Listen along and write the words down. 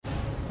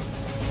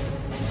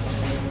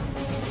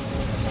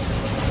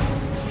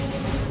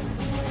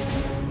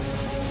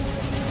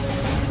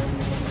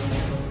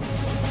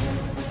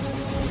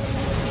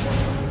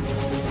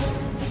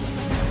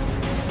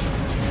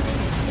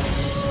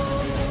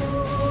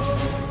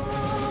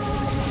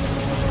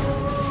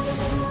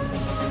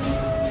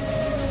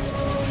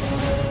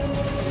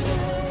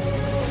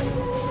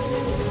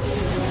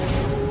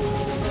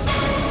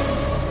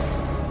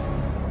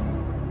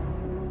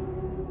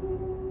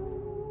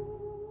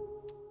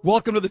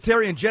Welcome to the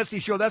Terry and Jesse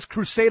Show. That's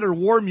Crusader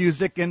war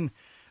music, and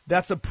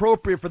that's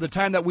appropriate for the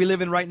time that we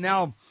live in right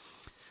now.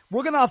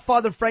 We're going to have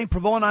Father Frank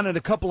Pavone on in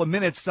a couple of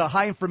minutes.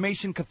 High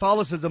Information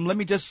Catholicism. Let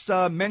me just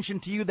mention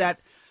to you that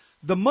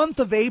the month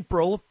of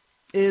April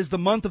is the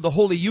month of the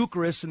Holy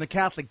Eucharist in the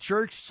Catholic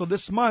Church. So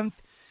this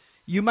month,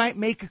 you might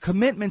make a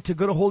commitment to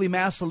go to Holy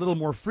Mass a little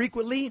more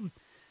frequently.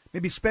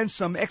 Maybe spend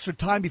some extra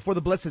time before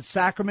the Blessed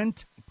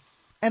Sacrament.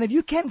 And if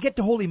you can't get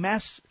to Holy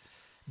Mass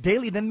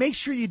daily, then make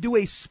sure you do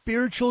a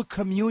spiritual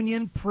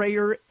communion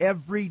prayer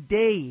every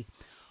day.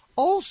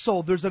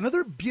 Also, there's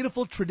another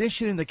beautiful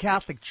tradition in the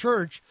Catholic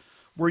Church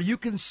where you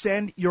can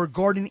send your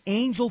guardian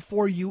angel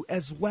for you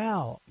as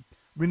well.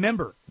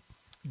 Remember,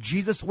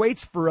 Jesus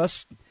waits for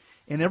us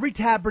in every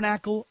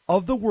tabernacle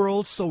of the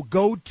world, so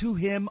go to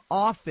him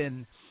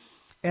often.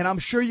 And I'm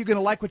sure you're going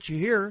to like what you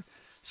hear,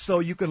 so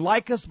you can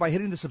like us by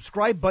hitting the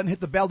subscribe button,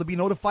 hit the bell to be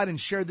notified, and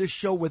share this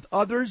show with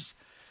others.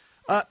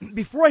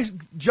 Before I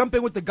jump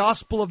in with the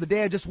gospel of the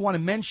day, I just want to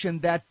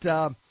mention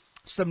that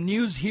some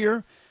news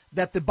here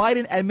that the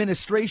Biden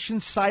administration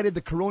cited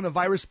the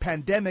coronavirus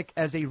pandemic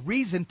as a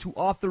reason to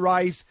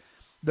authorize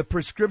the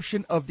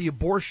prescription of the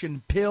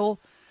abortion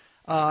pill,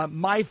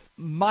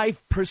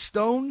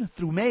 mifepristone,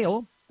 through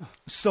mail.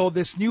 So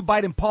this new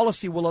Biden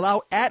policy will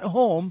allow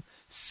at-home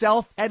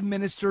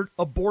self-administered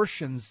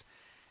abortions.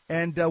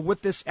 And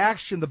with this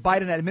action, the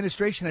Biden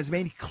administration has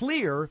made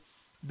clear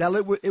that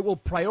it will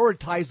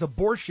prioritize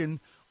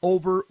abortion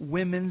over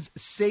women's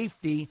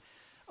safety.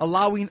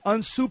 Allowing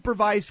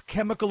unsupervised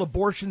chemical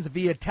abortions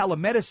via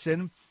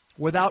telemedicine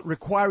without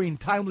requiring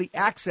timely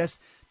access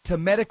to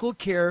medical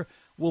care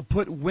will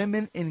put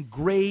women in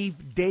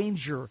grave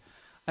danger.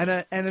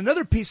 And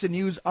another piece of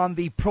news on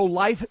the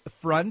pro-life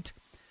front,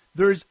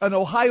 there's an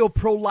Ohio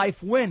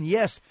pro-life win.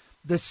 Yes,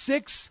 the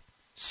Sixth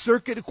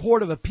Circuit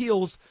Court of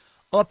Appeals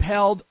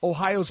upheld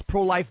Ohio's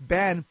pro-life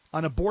ban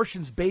on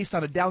abortions based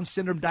on a Down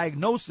syndrome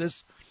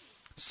diagnosis.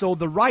 So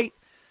the right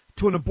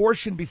to an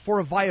abortion before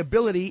a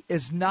viability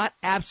is not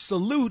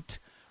absolute,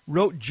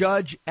 wrote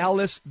Judge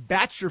Alice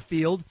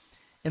Batcherfield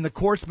in the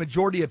court's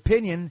majority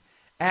opinion,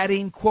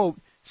 adding,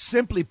 quote,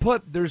 simply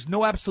put, there's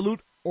no absolute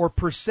or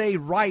per se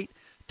right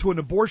to an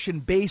abortion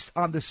based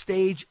on the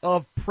stage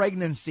of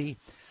pregnancy.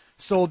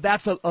 So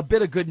that's a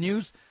bit of good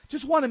news.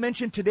 Just want to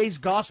mention today's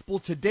gospel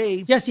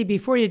today. Jesse,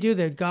 before you do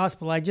the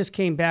gospel, I just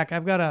came back.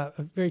 I've got a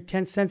very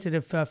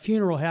sensitive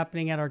funeral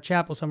happening at our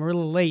chapel, so I'm a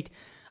little late.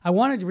 I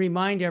wanted to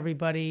remind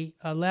everybody,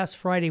 last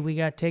Friday we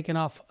got taken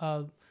off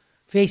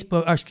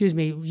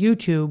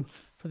YouTube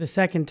for the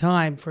second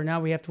time. For now,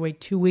 we have to wait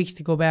 2 weeks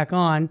to go back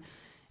on.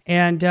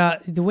 And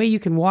the way you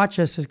can watch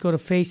us is go to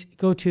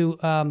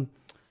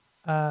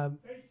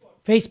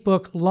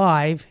Facebook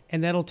Live,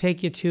 and that'll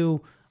take you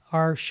to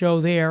our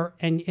show there.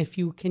 And if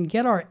you can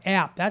get our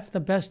app, that's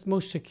the best,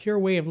 most secure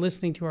way of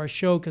listening to our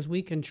show because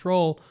we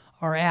control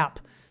our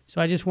app.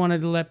 So I just wanted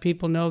to let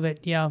people know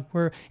that,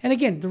 we're... And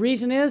again, the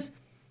reason is...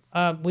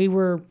 we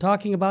were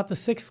talking about the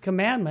sixth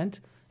commandment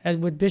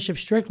with Bishop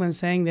Strickland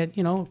saying that,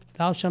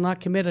 thou shalt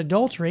not commit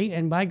adultery.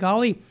 And by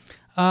golly,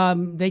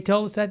 they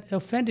told us that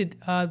offended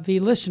the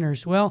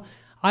listeners. Well,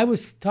 I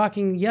was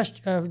talking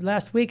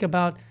last week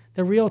about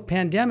the real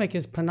pandemic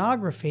is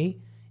pornography.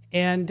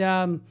 And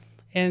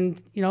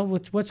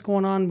with what's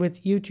going on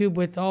with YouTube,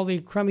 with all the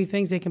crummy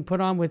things they can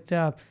put on with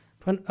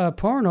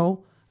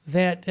porno,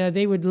 that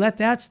they would let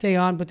that stay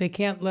on, but they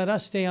can't let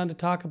us stay on to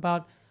talk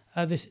about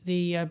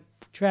the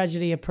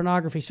tragedy of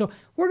pornography. So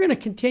we're going to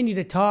continue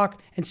to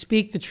talk and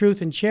speak the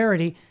truth in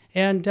charity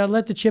and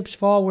let the chips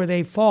fall where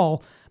they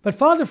fall. But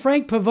Father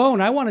Frank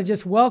Pavone, I want to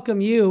just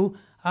welcome you.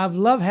 I've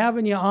loved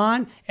having you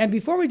on. And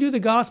before we do the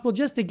gospel,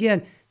 just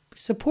again,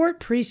 support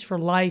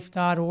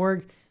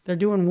priestsforlife.org. They're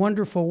doing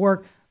wonderful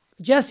work.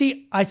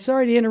 Jesse, I'm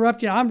sorry to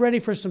interrupt you. I'm ready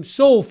for some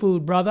soul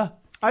food, brother.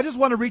 I just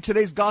want to read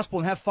today's gospel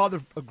and have Father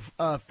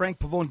Frank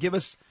Pavone give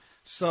us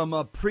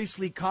some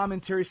priestly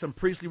commentary, some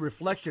priestly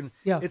reflection.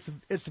 Yeah.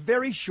 It's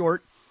very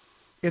short.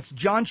 It's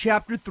John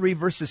chapter 3,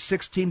 verses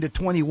 16 to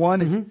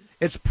 21. Mm-hmm.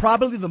 It's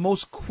probably the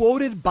most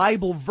quoted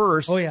Bible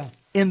verse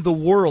in the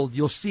world.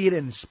 You'll see it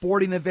in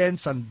sporting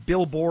events, on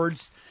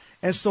billboards.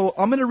 And so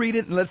I'm going to read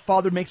it and let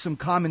Father make some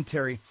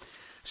commentary.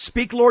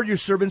 Speak, Lord, your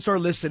servants are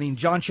listening.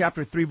 John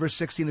chapter 3, verse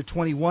 16 to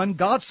 21.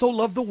 God so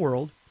loved the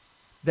world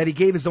that he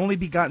gave his only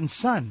begotten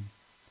Son,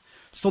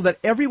 so that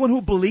everyone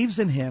who believes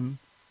in him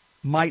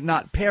might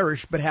not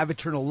perish, but have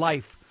eternal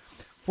life.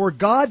 For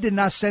God did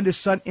not send his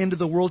Son into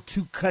the world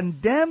to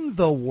condemn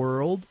the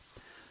world,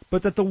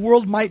 but that the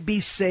world might be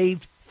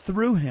saved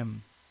through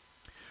him.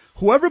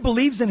 Whoever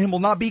believes in him will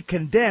not be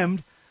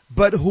condemned,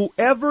 but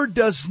whoever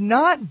does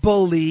not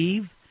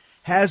believe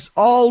has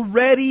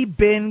already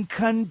been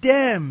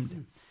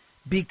condemned,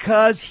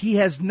 because he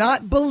has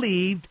not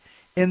believed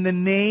in the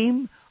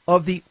name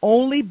of the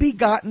only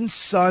begotten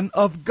Son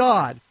of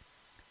God.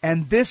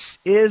 And this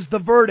is the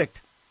verdict: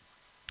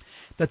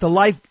 that the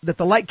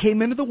light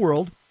came into the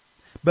world,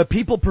 but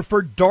people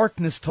preferred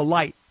darkness to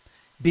light,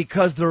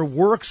 because their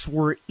works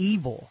were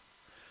evil.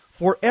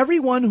 For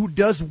everyone who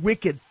does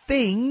wicked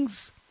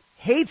things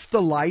hates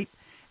the light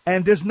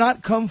and does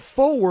not come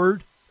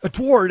toward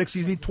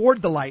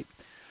the light,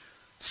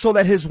 so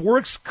that his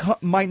works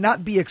might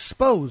not be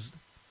exposed.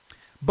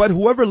 But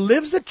whoever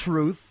lives the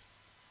truth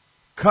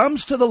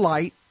comes to the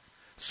light,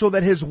 so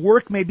that his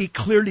work may be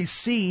clearly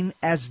seen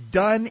as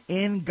done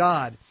in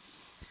God.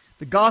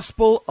 The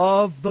gospel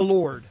of the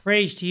Lord.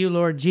 Praise to you,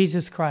 Lord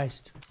Jesus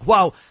Christ.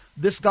 Wow,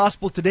 this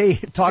gospel today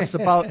talks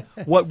about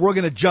what we're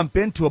going to jump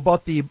into,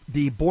 about the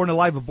Born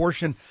Alive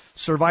Abortion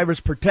Survivors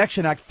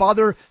Protection Act.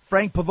 Father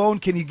Frank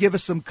Pavone, can you give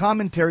us some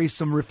commentary,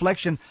 some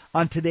reflection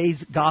on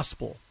today's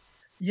gospel?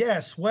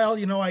 Yes. Well,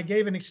 I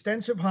gave an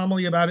extensive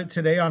homily about it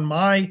today on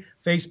my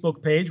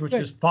Facebook page, which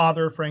is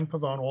Father Frank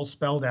Pavone, all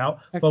spelled out.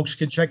 Folks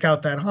can check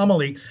out that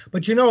homily.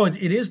 But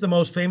it is the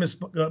most famous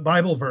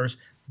Bible verse.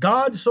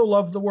 God so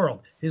loved the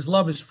world. His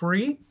love is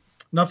free.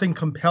 Nothing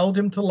compelled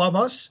him to love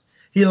us.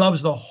 He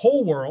loves the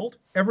whole world,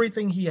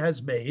 everything he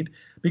has made,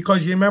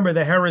 because you remember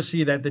the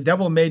heresy that the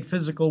devil made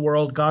physical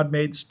world, God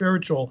made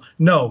spiritual.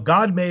 No,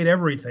 God made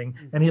everything,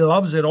 and he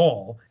loves it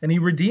all, and he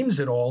redeems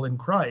it all in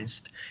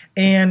Christ,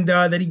 and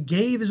that he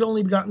gave his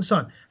only begotten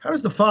Son. How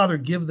does the Father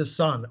give the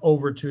Son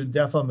over to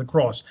death on the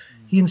cross?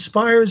 He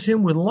inspires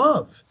him with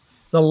love,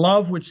 the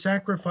love which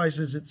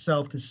sacrifices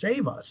itself to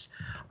save us,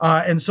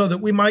 and so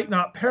that we might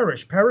not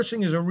perish.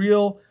 Perishing is a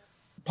real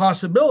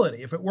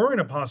possibility. If it weren't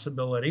a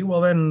possibility,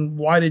 well, then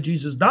why did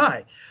Jesus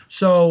die?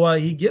 So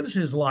he gives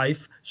his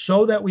life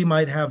so that we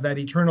might have that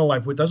eternal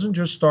life, which doesn't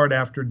just start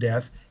after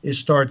death, it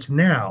starts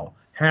now.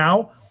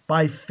 How?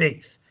 By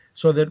faith,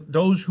 so that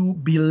those who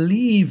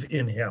believe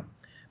in him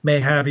may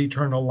have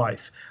eternal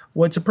life.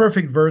 Well, it's a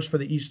perfect verse for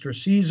the Easter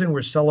season.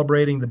 We're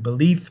celebrating the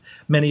belief.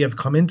 Many have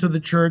come into the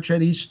church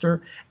at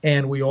Easter,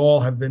 and we all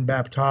have been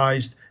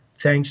baptized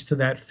thanks to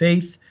that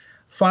faith.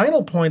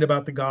 Final point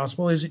about the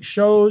gospel is it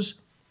shows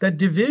that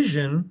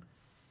division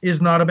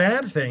is not a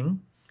bad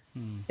thing.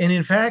 And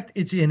in fact,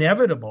 it's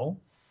inevitable.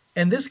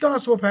 And this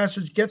gospel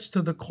passage gets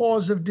to the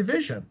cause of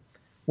division,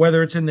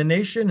 whether it's in the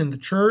nation, in the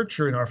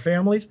church, or in our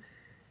families.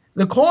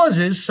 The cause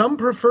is some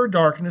prefer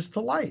darkness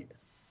to light.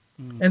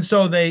 And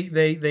so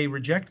they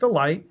reject the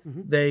light.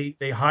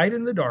 They hide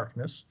in the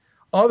darkness.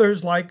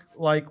 Others, like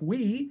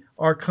we,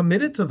 are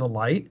committed to the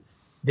light.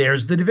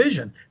 There's the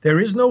division. There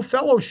is no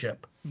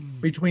fellowship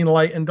between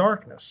light and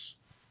darkness.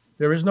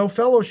 There is no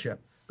fellowship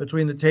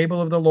between the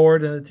table of the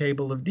Lord and the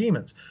table of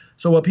demons.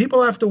 So what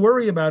people have to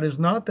worry about is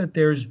not that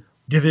there's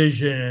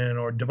division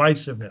or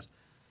divisiveness.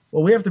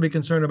 What we have to be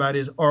concerned about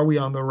is, are we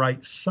on the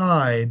right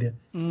side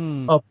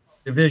of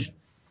division?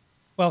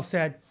 Well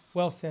said.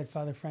 Well said,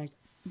 Father Frank.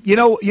 You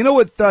know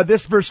what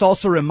this verse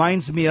also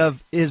reminds me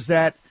of is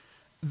that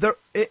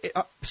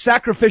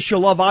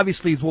sacrificial love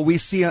obviously is what we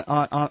see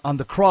on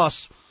the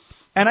cross.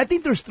 And I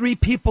think there's three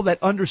people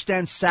that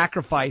understand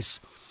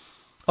sacrifice.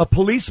 A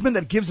policeman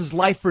that gives his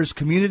life for his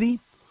community,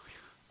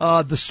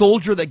 the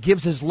soldier that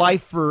gives his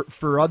life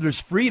for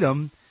others'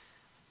 freedom,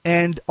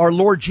 and our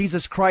Lord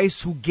Jesus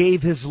Christ, who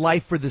gave his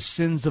life for the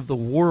sins of the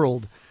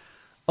world.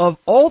 Of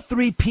all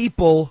three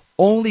people,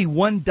 only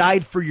one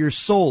died for your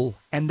soul,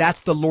 and that's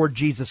the Lord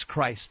Jesus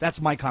Christ.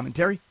 That's my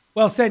commentary.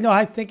 Well said. No,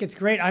 I think it's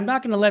great. I'm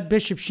not going to let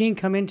Bishop Sheen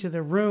come into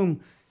the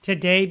room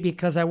today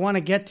because I want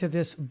to get to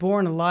this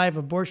Born Alive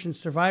Abortion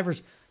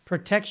Survivors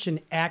Protection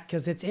Act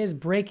because it's his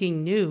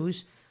breaking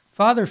news.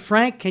 Father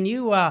Frank, can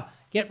you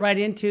get right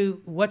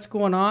into what's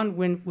going on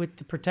with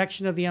the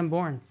protection of the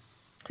unborn?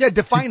 Yeah,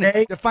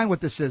 define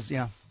what this is,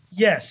 yeah.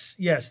 Yes.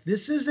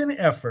 This is an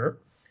effort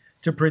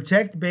to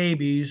protect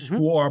babies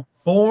who are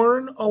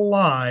born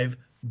alive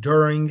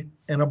during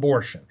an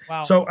abortion.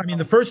 Wow. So,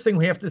 the first thing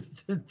we have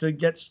to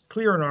get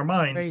clear in our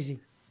minds, Crazy.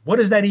 What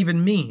does that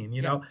even mean?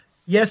 You know,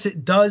 yes,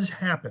 it does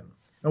happen.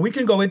 And we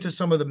can go into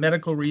some of the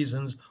medical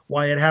reasons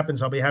why it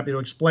happens. I'll be happy to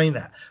explain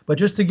that. But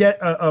just to get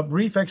a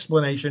brief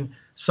explanation,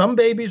 some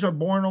babies are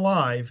born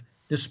alive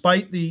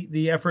despite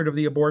the effort of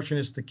the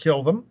abortionist to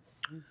kill them.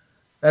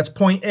 That's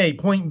point A.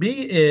 Point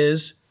B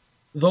is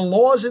the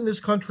laws in this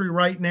country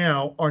right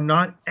now are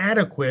not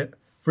adequate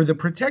for the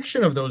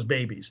protection of those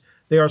babies.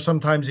 They are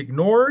sometimes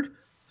ignored,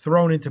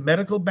 thrown into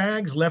medical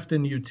bags, left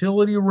in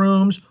utility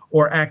rooms,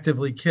 or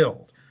actively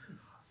killed.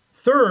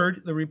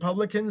 Third, the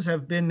Republicans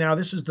have been now,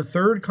 this is the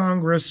third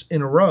Congress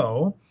in a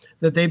row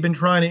that they've been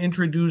trying to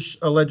introduce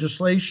a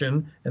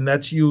legislation, and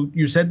that's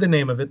you said the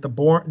name of it, the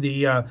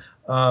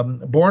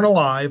Born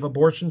Alive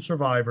Abortion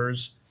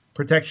Survivors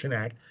Protection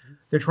Act.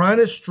 They're trying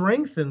to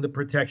strengthen the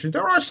protection.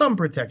 There are some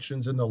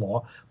protections in the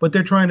law, but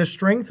they're trying to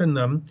strengthen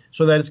them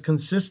so that it's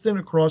consistent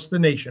across the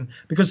nation,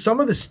 because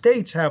some of the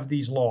states have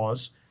these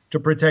laws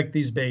to protect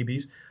these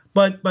babies,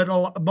 but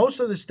most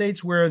of the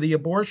states where the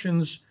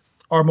abortions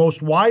are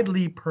most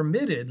widely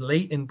permitted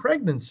late in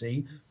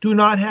pregnancy do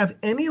not have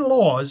any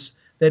laws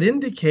that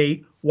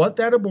indicate what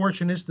that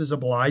abortionist is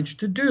obliged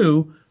to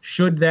do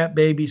should that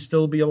baby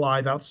still be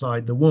alive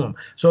outside the womb.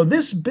 So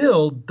this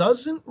bill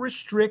doesn't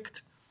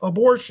restrict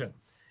abortion.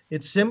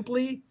 It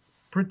simply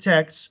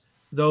protects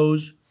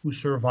those who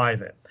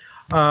survive it.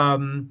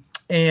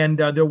 And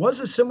there was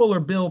a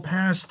similar bill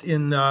passed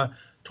in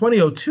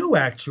 2002,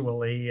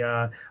 actually,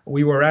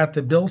 we were at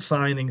the bill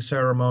signing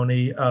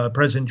ceremony,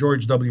 President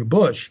George W.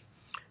 Bush,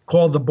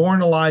 called the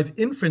Born Alive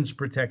Infants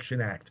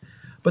Protection Act.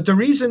 But the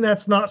reason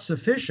that's not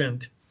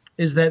sufficient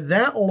is that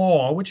that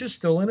law, which is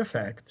still in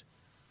effect,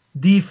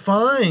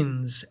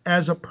 defines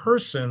as a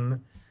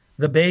person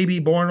the baby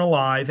born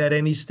alive at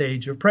any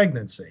stage of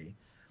pregnancy.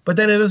 But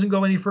then it doesn't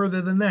go any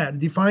further than that. It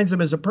defines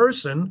them as a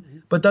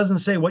person, but doesn't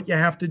say what you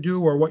have to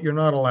do or what you're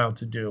not allowed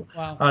to do.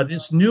 Wow.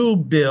 This new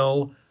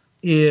bill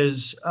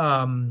is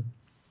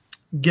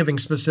giving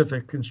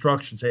specific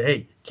instructions. Say,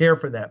 hey, care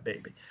for that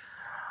baby.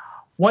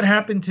 What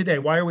happened today?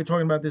 Why are we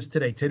talking about this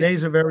today?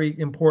 Today's a very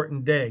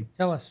important day.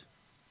 Tell us.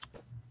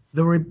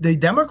 The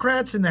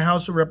Democrats in the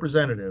House of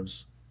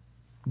Representatives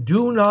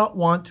do not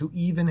want to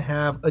even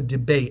have a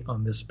debate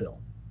on this bill.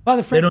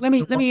 Father Frank, let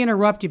me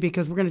interrupt you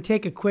because we're going to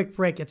take a quick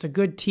break. It's a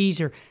good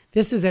teaser.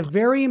 This is a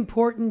very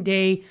important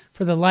day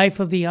for the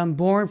life of the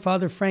unborn.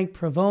 Father Frank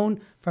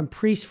Pavone from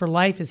Priests for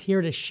Life is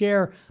here to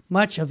share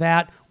much of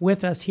that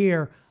with us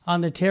here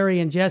on the Terry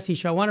and Jesse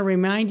Show. I want to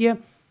remind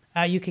you,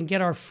 you can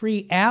get our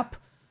free app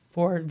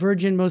for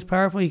Virgin Most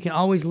Powerful. You can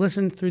always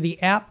listen through the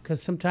app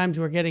because sometimes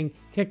we're getting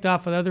kicked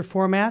off with other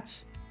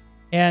formats.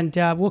 And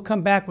we'll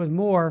come back with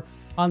more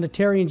on the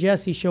Terry and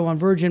Jesse Show on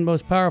Virgin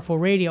Most Powerful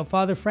Radio.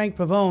 Father Frank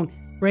Pavone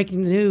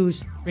breaking the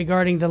news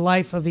regarding the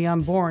life of the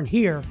unborn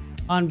here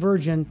on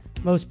Virgin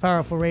Most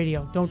Powerful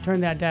Radio. Don't turn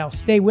that dial.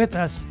 Stay with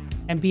us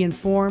and be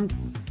informed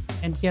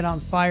and get on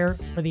fire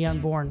for the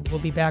unborn. We'll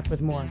be back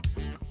with more.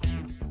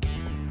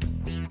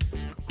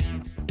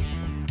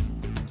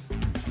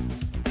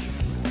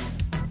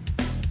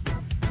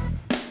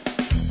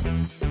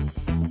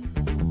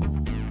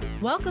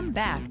 Welcome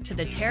back to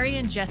the Terry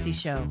and Jesse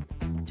Show.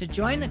 To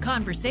join the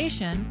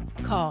conversation,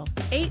 call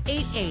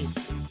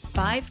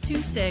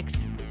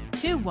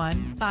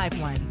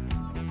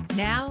 888-526-2151.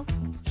 Now,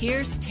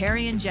 here's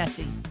Terry and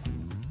Jesse.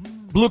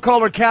 Blue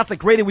Collar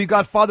Catholic Radio, we've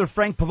got Father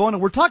Frank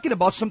Pavone. We're talking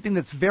about something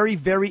that's very,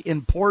 very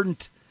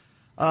important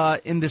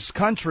in this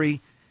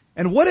country.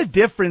 And what a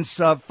difference,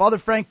 Father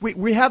Frank,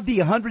 we have the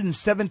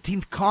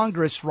 117th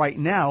Congress right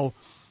now.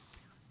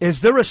 Is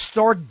there a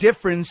stark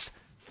difference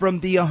from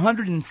the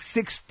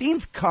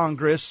 116th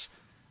Congress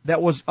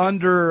that was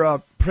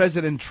under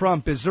President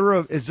Trump? Is there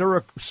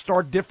a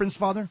stark difference,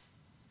 Father?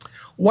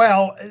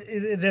 Well,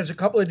 there's a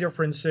couple of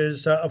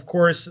differences. Of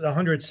course, the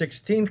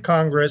 116th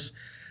Congress,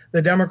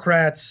 the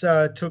Democrats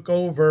took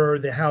over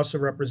the House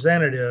of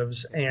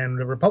Representatives, and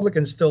the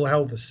Republicans still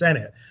held the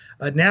Senate.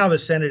 Now the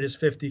Senate is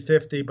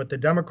 50-50, but the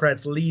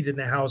Democrats' lead in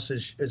the House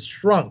has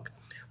shrunk.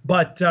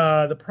 But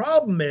the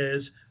problem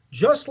is,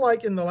 just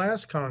like in the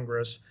last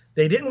Congress,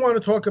 they didn't want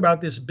to talk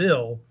about this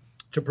bill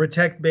to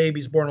protect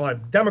babies born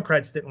alive.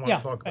 Democrats didn't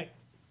want to talk about it.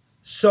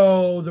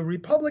 So the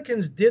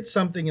Republicans did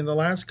something in the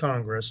last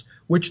Congress,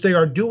 which they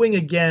are doing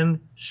again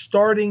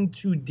starting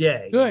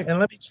today. Good. And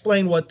let me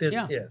explain what this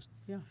is.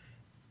 Yeah.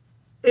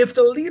 If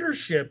the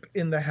leadership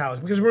in the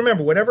House, because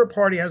remember, whatever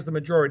party has the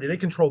majority, they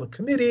control the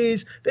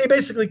committees. They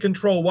basically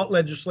control what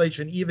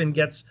legislation even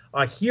gets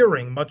a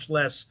hearing, much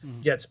less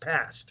gets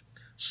passed.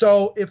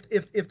 So if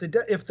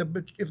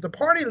the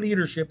party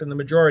leadership in the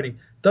majority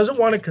doesn't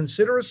want to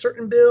consider a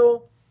certain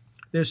bill,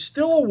 there's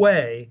still a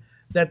way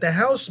that the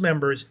House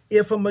members,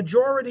 if a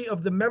majority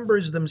of the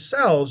members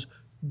themselves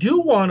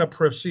do want to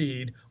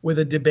proceed with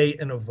a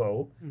debate and a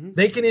vote,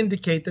 they can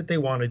indicate that they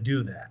want to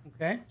do that.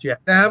 Okay. So you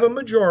have to have a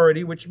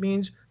majority, which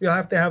means you'll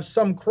have to have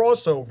some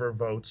crossover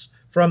votes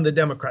from the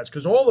Democrats,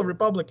 because all the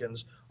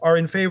Republicans are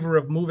in favor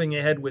of moving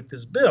ahead with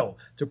this bill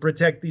to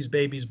protect these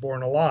babies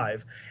born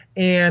alive.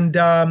 And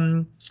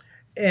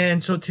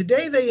so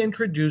today they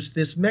introduced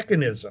this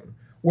mechanism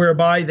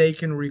whereby they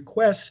can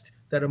request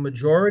that a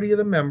majority of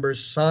the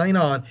members sign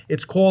on.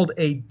 It's called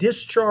a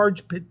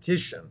discharge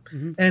petition.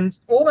 And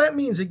all that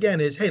means,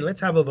 again, is, hey, let's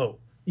have a vote,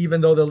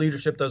 even though the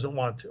leadership doesn't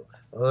want to.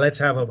 Let's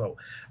have a vote.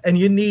 And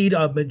you need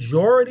a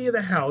majority of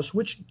the House,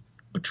 which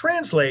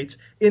translates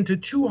into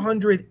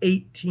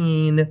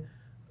 218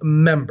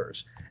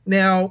 members.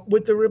 Now,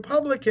 with the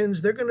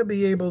Republicans, they're going to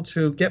be able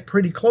to get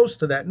pretty close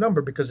to that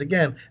number because,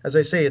 again, as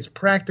I say, it's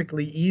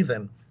practically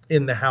even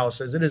in the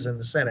House as it is in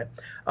the Senate.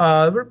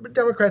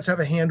 Democrats have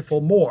a handful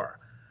more.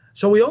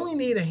 So we only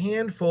need a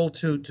handful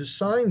to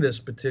sign this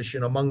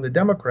petition among the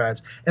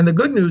Democrats. And the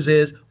good news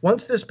is,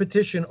 once this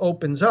petition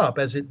opens up,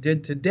 as it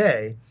did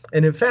today,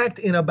 and in fact,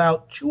 in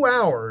about 2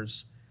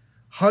 hours,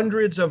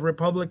 hundreds of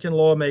Republican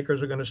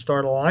lawmakers are going to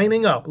start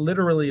lining up,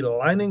 literally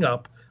lining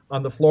up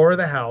on the floor of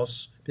the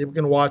House. People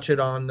can watch it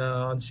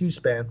on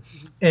C-SPAN,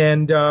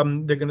 and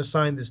they're going to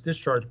sign this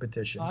discharge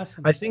petition.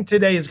 Awesome. I think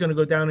today is going to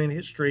go down in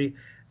history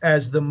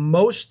as the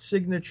most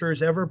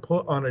signatures ever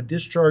put on a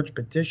discharge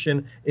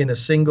petition in a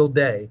single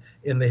day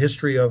in the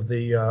history of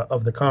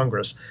the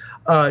Congress.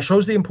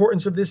 Shows the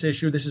importance of this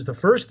issue. This is the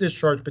first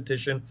discharge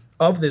petition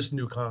of this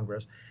new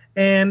Congress.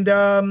 And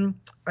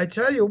I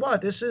tell you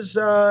what, this is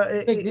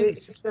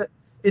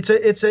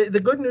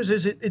The good news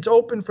is it's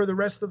open for the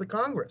rest of the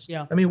Congress.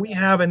 Yeah. I mean, we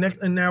have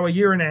now a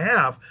year and a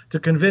half to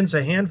convince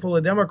a handful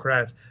of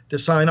Democrats to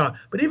sign on.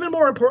 But even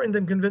more important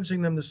than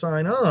convincing them to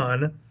sign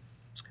on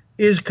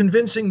is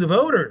convincing the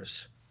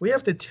voters. We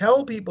have to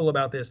tell people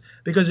about this,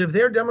 because if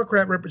their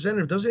Democrat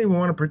representative doesn't even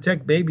want to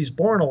protect babies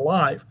born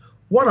alive,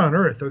 what on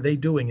earth are they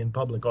doing in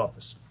public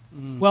office?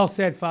 Well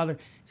said, Father.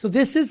 So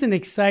this is an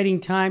exciting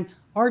time.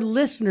 Our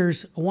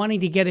listeners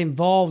wanting to get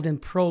involved in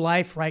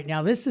pro-life right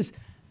now, this is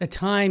a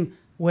time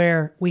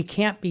where we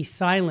can't be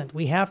silent.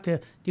 We have to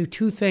do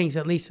two things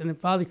at least. And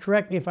Father,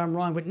 correct me if I'm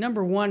wrong, but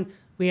number one,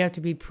 we have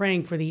to be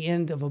praying for the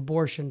end of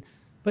abortion.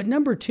 But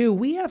number two,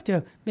 we have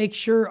to make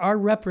sure our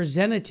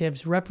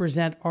representatives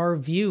represent our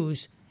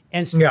views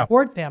and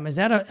support them. Is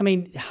that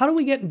how do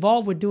we get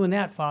involved with doing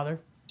that, Father?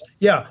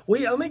 Yeah,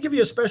 let me give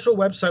you a special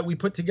website we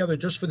put together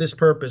just for this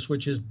purpose,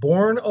 which is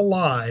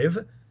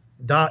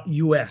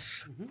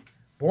bornalive.us.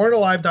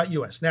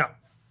 Bornalive.us. Now,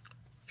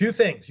 few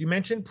things. You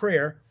mentioned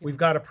prayer. We've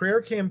got a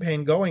prayer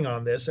campaign going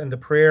on this, and the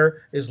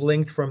prayer is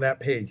linked from that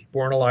page,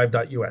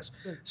 bornalive.us.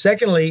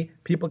 Secondly,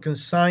 people can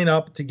sign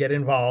up to get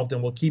involved,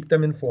 and we'll keep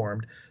them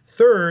informed.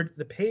 Third,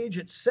 the page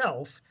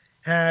itself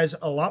has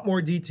a lot more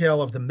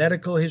detail of the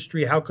medical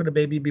history. How could a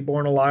baby be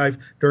born alive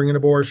during an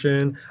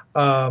abortion?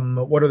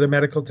 What are the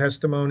medical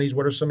testimonies?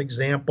 What are some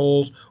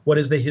examples? What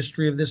is the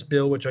history of this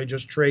bill, which I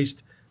just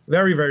traced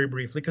very, very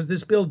briefly, because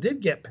this bill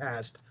did get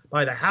passed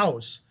by the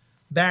House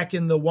back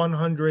in the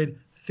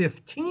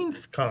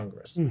 115th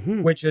Congress,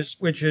 which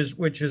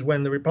is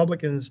when the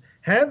Republicans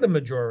had the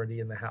majority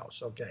in the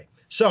House. Okay,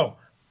 so.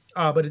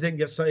 But it didn't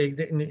get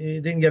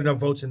enough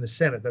votes in the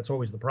Senate. That's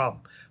always the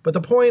problem. But the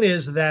point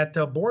is that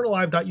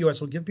bornalive.us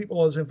will give people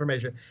all this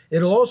information.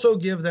 It'll also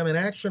give them an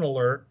action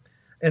alert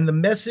and the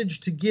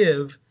message to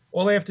give.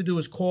 All they have to do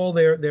is call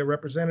their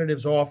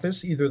representative's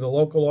office, either the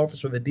local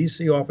office or the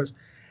D.C. office,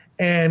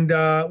 and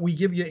we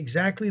give you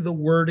exactly the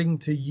wording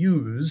to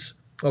use,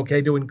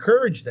 okay, to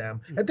encourage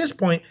them. At this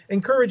point,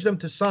 encourage them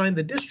to sign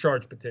the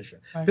discharge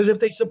petition. Because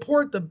if they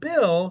support the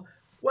bill,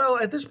 well,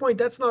 at this point,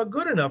 that's not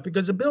good enough,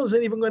 because the bill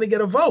isn't even going to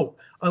get a vote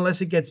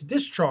unless it gets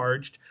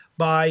discharged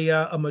by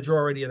a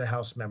majority of the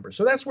House members.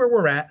 So that's where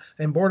we're at,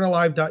 and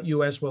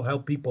bornalive.us will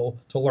help people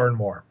to learn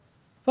more.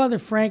 Father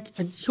Frank,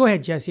 go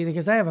ahead, Jesse,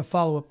 because I have a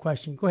follow-up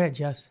question. Go ahead,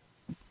 Jess.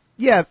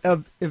 Yeah,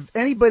 if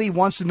anybody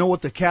wants to know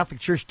what the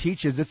Catholic Church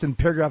teaches, it's in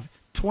paragraph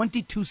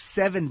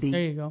 2270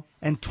 there you go.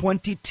 and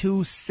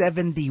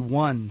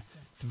 2271.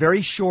 It's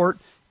very short.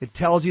 It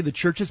tells you the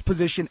Church's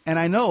position, and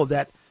I know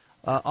that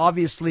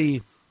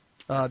obviously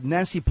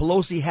Nancy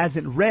Pelosi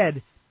hasn't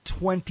read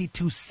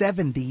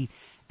 2270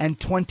 and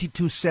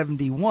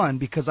 2271,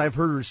 because I've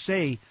heard her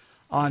say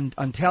on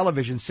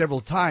television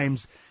several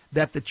times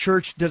that the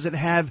church doesn't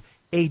have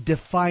a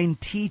defined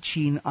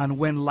teaching on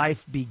when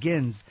life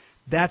begins.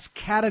 That's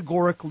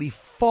categorically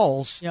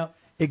false. Yep.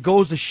 It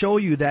goes to show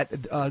you that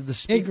the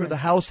Speaker of the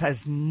House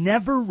has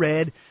never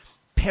read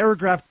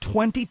paragraph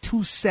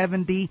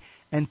 2270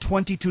 and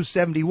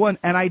 2271,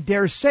 and I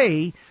dare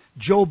say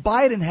Joe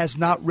Biden has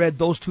not read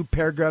those two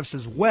paragraphs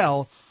as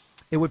well.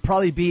 It would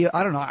probably be,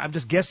 I don't know, I'm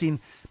just guessing,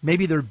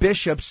 maybe their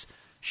bishops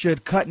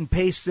should cut and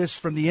paste this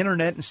from the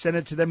internet and send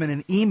it to them in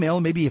an email,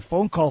 maybe a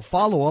phone call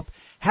follow-up,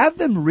 have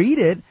them read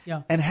it,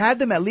 and have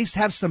them at least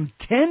have some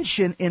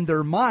tension in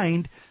their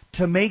mind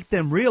to make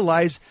them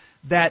realize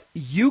that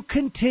you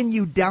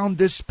continue down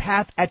this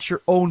path at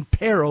your own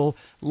peril,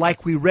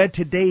 like we read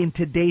today in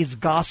today's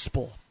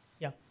gospel.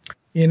 Yeah.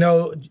 You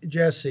know,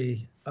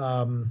 Jesse,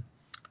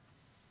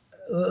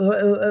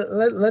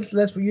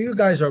 let's you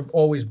guys are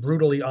always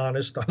brutally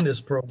honest on this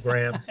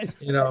program.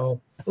 You know,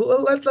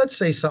 let's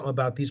say something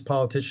about these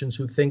politicians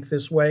who think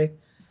this way.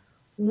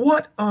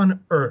 What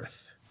on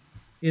earth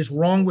is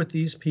wrong with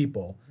these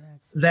people?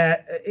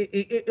 That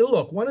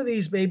look, one of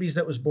these babies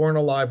that was born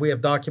alive, we have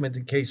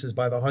documented cases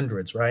by the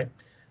hundreds, right?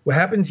 What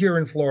happened here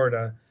in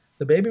Florida,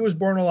 the baby was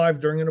born alive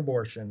during an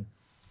abortion.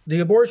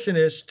 The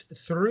abortionist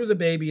threw the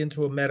baby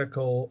into a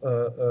medical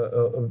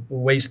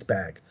waste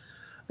bag.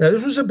 Now,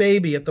 this was a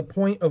baby at the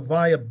point of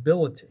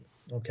viability,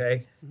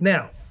 okay?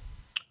 Now,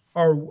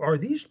 are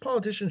these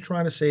politicians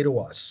trying to say to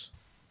us,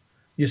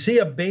 you see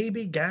a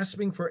baby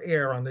gasping for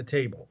air on the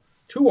table,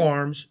 2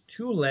 arms,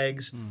 2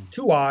 legs,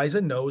 2 eyes,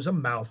 a nose, a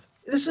mouth.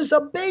 This is a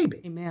baby.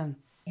 Amen.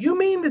 You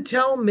mean to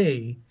tell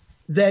me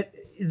that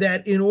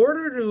in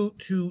order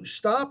to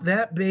stop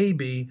that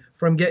baby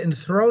from getting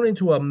thrown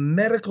into a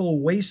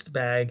medical waste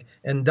bag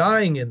and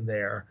dying in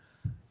there,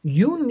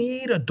 you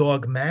need a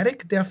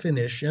dogmatic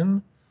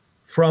definition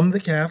from the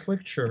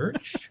Catholic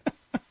Church?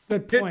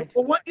 Good point.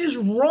 What is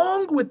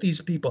wrong with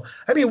these people?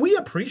 I mean, we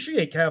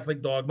appreciate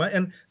Catholic dogma,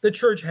 and the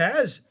Church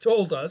has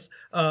told us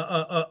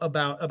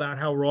about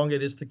how wrong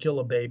it is to kill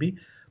a baby.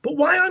 But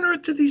why on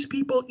earth do these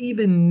people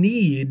even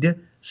need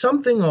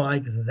something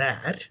like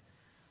that?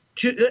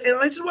 And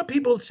this is what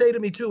people say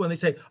to me too when they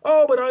say,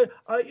 "Oh, but I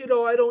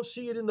don't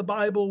see it in the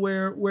Bible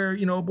where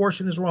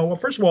abortion is wrong." Well,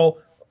 first of all,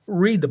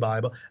 read the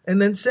Bible,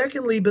 and then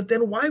secondly, but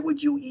then why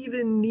would you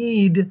even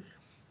need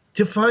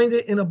to find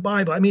it in a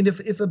Bible. I mean,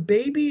 if a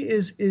baby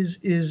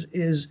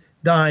is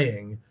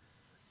dying,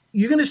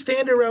 you're going to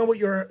stand around with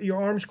your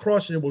arms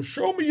crossed and, well,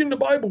 show me in the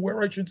Bible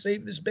where I should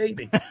save this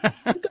baby.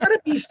 You got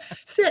to be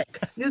sick.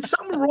 There's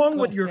something wrong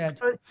with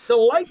the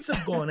lights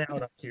have gone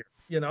out up here,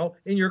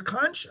 in your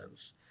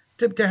conscience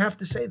to have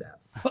to say that.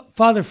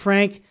 Father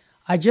Frank,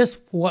 I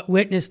just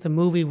witnessed the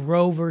movie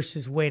Roe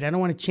versus Wade. I don't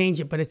want to change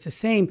it, but it's the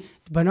same.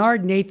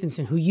 Bernard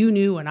Nathanson, who you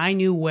knew and I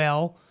knew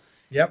well,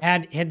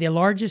 had the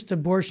largest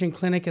abortion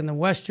clinic in the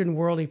Western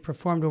world. He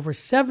performed over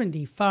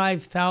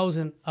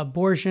 75,000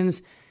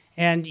 abortions.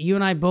 And you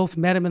and I both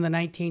met him in the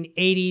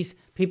 1980s.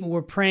 People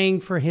were praying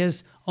for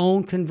his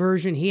own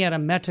conversion. He had a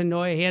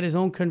metanoia. He had his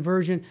own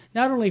conversion,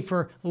 not only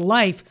for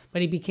life,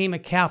 but he became a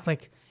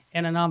Catholic,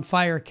 and an on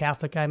fire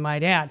Catholic, I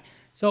might add.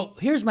 So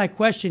here's my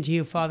question to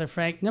you, Father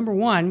Frank. Number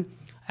one,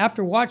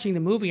 after watching the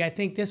movie, I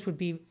think it would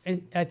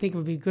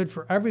be good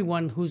for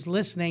everyone who's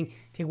listening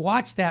to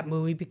watch that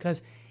movie,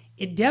 because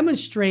it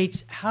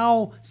demonstrates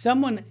how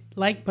someone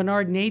like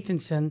Bernard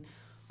Nathanson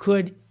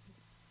could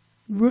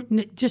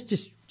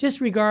just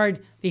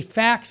disregard the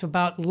facts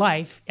about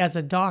life as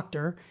a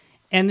doctor,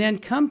 and then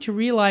come to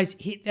realize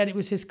that it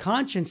was his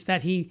conscience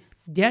that he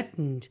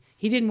deadened.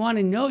 He didn't want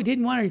to know. He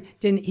didn't want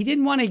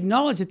to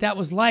acknowledge that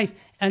was life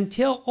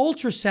until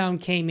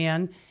ultrasound came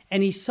in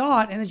and he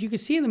saw it. And as you can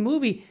see in the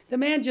movie, the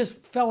man just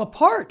fell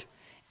apart.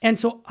 And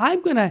so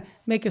I'm going to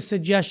make a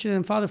suggestion,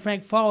 and Father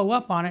Frank follow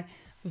up on it,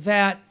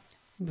 that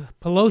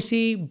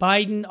Pelosi,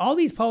 Biden, all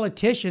these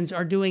politicians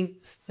are doing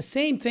the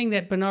same thing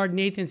that Bernard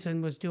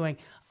Nathanson was doing.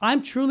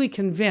 I'm truly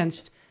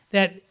convinced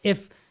that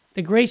if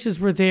the graces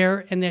were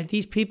there and that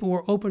these people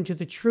were open to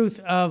the truth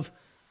of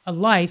a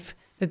life,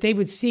 that they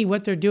would see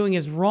what they're doing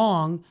is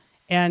wrong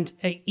and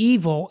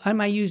evil. I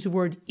might use the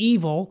word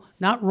evil,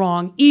 not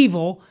wrong,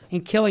 evil,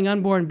 in killing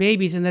unborn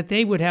babies, and that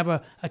they would have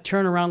a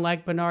turnaround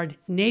like Bernard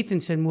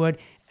Nathanson would.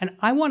 And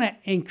I want to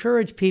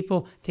encourage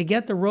people to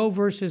get the Roe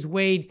versus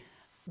Wade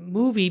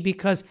movie,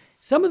 because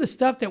some of the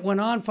stuff that went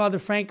on, Father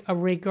Frank,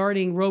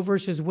 regarding Roe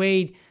versus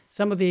Wade,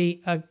 some of the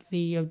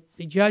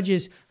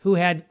judges who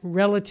had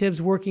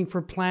relatives working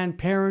for Planned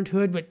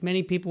Parenthood, but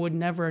many people would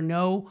never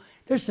know.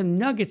 There's some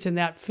nuggets in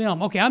that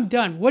film. Okay, I'm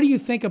done. What do you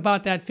think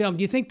about that film?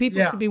 Do you think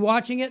people should be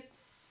watching it?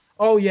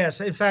 Oh,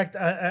 yes. In fact,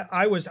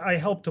 I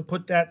helped to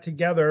put that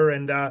together,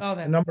 and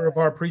a number of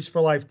our Priests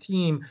for Life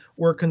team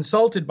were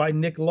consulted by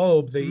Nick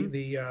Loeb,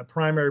 the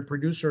primary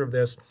producer of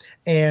this,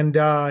 and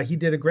he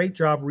did a great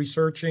job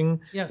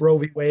researching Roe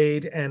v.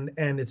 Wade, and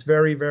it's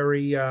very,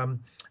 very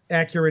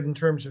accurate in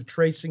terms of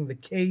tracing the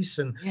case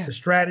and the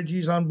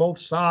strategies on both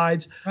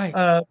sides.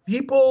 Right.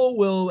 People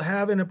will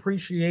have an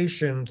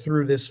appreciation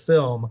through this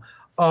film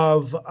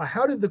of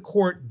how did the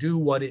court do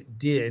what it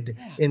did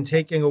in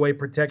taking away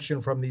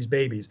protection from these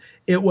babies.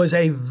 It was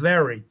a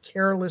very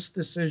careless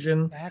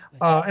decision. Exactly.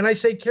 And I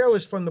say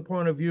careless from the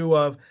point of view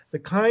of the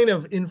kind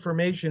of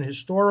information,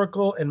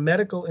 historical and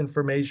medical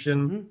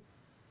information,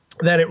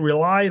 that it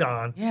relied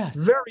on. Yes.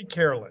 Very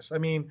careless. I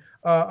mean,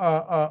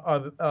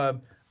 a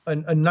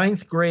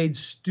ninth grade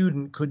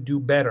student could do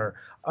better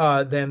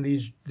than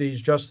these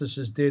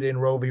justices did in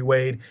Roe v.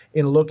 Wade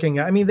in looking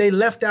at. I mean, they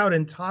left out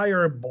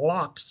entire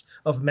blocks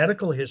of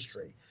medical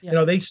history. Yeah. You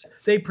know,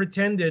 they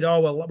pretended,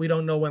 oh, well, we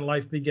don't know when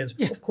life begins.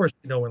 Yeah. Of course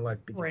we know when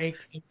life begins. Right.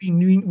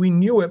 We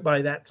knew it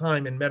by that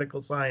time in medical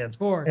science,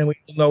 and we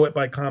know it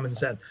by common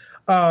sense.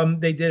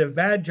 They did a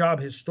bad job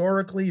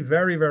historically,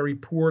 very, very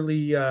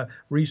poorly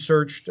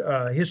researched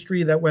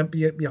history that went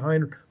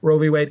behind Roe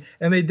v. Wade,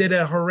 and they did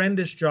a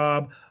horrendous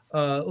job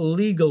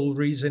legal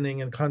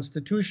reasoning and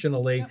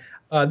constitutionally.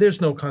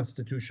 There's no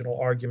constitutional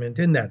argument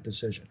in that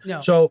decision. No.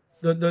 So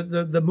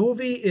the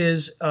movie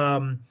is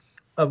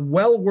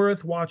well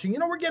worth watching. You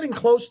know, we're getting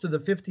close to the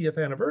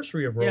 50th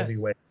anniversary of Roe v.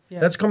 Wade.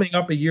 Yes. That's coming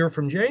up a year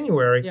from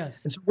January. Yes.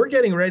 And so we're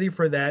getting ready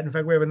for that. In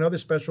fact, we have another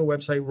special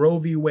website, Roe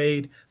v.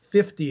 Wade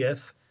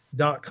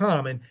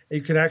 50th.com, and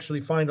you can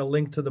actually find a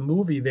link to the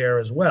movie there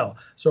as well.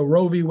 So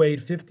Roe v.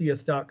 Wade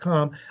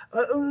 50th.com.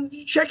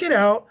 Check it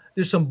out.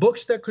 There's some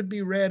books that could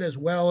be read, as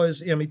well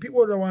as, I mean,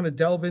 people who want to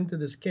delve into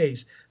this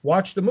case,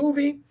 watch the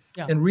movie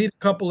and read a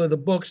couple of the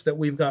books that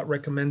we've got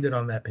recommended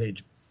on that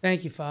page.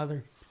 Thank you,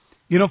 Father.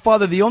 You know,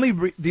 Father, the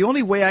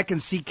only way I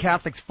can see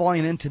Catholics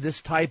falling into this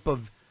type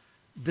of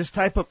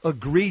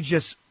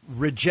egregious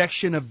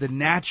rejection of the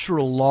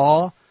natural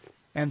law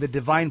and the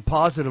divine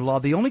positive law,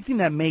 the only thing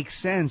that makes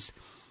sense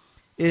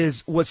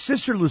is what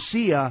Sister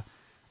Lucia,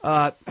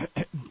 from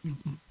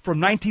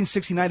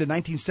 1969 to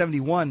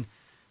 1971,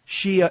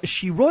 she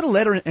wrote a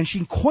letter and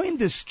she coined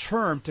this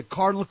term to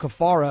Cardinal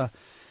Caffarra,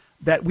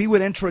 that we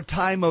would enter a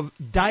time of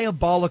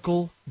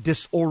diabolical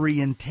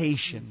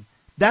disorientation.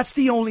 That's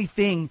the only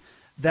thing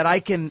that I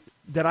can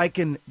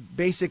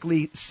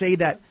basically say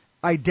that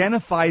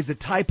identifies the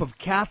type of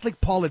Catholic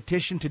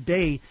politician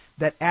today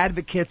that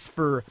advocates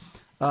for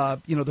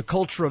the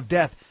culture of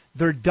death.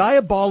 They're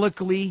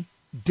diabolically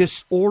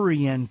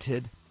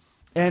disoriented.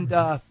 And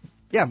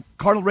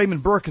Cardinal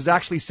Raymond Burke has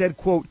actually said,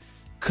 quote,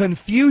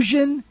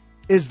 "Confusion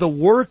is the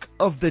work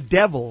of the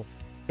devil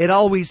It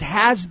always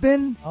has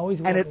been,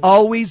 and it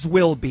always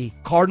will be.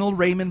 Cardinal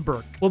Raymond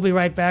Burke. We'll be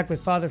right back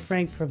with Father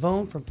Frank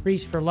Pavone from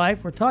Priests for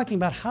Life. We're talking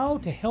about how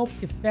to help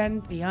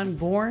defend the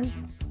unborn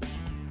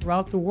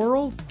throughout the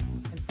world,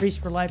 and Priests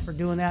for Life are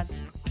doing that.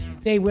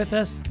 Stay with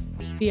us.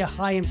 Be a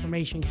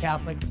high-information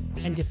Catholic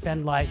and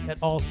defend life at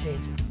all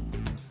stages.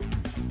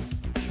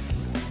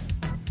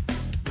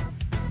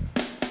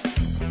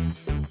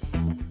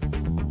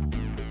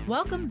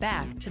 Welcome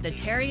back to the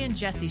Terry and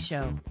Jesse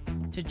Show.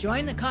 To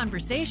join the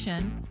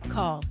conversation,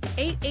 call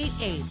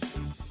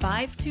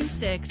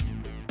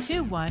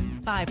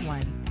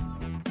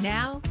 888-526-2151.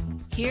 Now,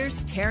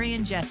 here's Terry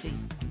and Jesse.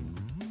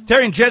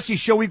 Terry and Jesse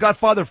Show, we got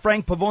Father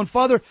Frank Pavone.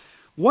 Father,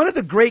 one of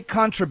the great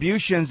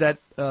contributions that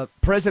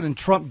President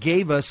Trump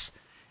gave us,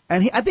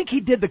 and I think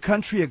he did the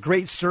country a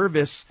great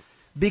service,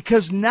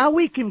 because now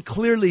we can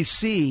clearly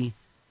see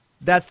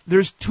that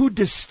there's two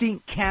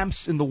distinct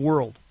camps in the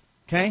world,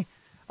 okay?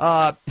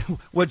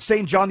 What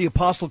St. John the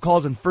Apostle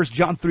calls in 1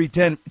 John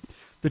 3:10,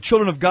 the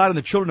children of God and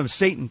the children of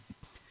Satan.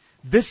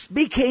 This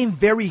became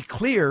very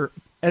clear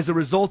as a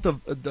result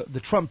of the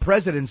Trump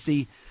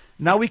presidency.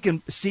 Now we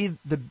can see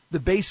the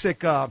basic,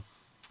 the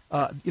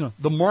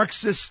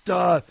Marxist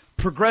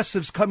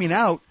progressives coming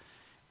out,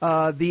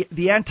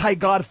 the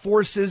anti-God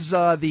forces,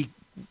 the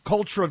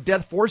culture of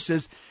death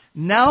forces.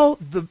 Now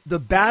the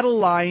battle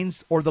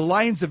lines or the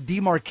lines of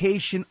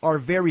demarcation are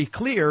very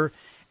clear,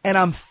 and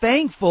I'm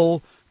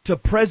thankful to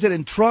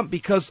President Trump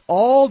because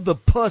all the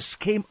pus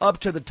came up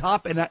to the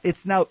top and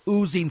it's now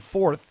oozing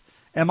forth.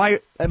 Am I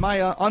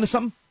onto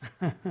something?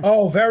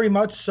 Oh, very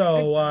much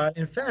so.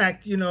 In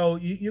fact,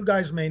 you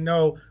guys may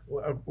know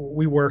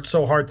we worked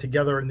so hard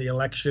together in the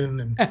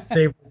election and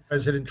favored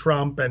President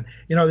Trump. And,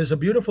 there's a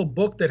beautiful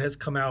book that has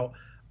come out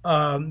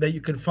that you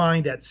can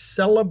find at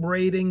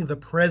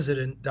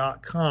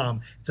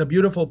celebratingthepresident.com. It's a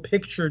beautiful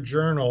picture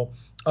journal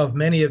of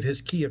many of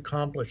his key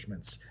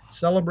accomplishments.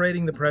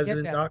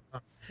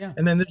 Celebratingthepresident.com. Yeah.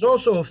 And then there's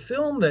also a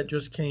film that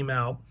just came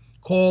out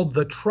called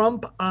The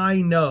Trump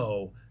I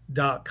Know.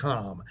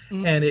 .com.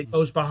 And it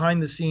goes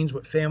behind the scenes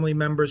with family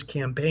members,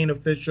 campaign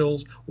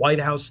officials,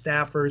 White House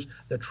staffers,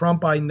 the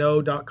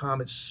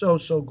TrumpIKnow.com. It's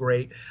so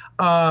great.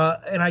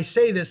 And I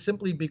say this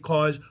simply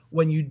because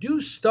when you do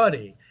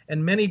study,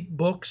 and many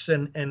books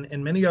and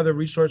many other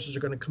resources are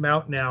going to come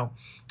out now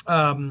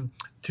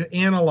to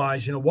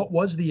analyze, what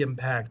was the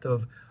impact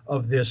of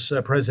this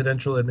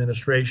presidential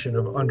administration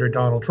under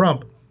Donald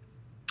Trump.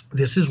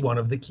 This is one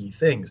of the key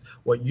things,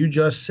 what you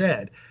just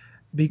said.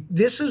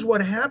 This is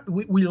what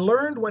happened. We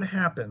learned what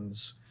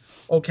happens,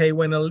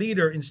 when a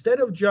leader, instead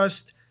of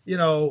just,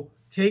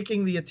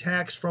 taking the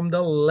attacks from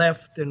the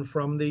left and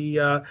from the,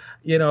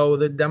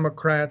 the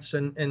Democrats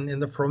and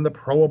from the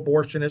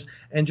pro-abortionists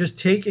and just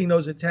taking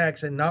those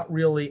attacks and not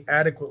really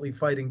adequately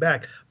fighting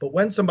back. But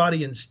when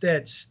somebody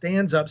instead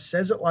stands up,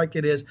 says it like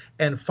it is,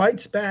 and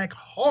fights back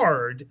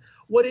hard,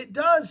 what it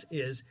does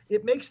is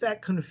it makes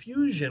that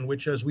confusion,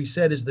 which, as we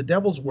said, is the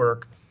devil's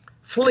work,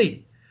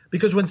 flee.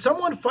 Because when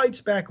someone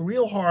fights back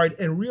real hard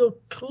and real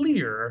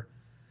clear,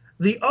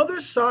 the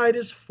other side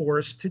is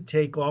forced to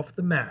take off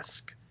the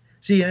mask.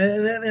 See,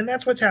 and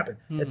that's what's happened.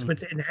 It's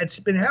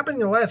been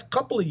happening in the last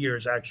couple of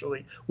years,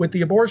 actually, with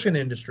the abortion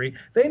industry.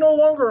 They no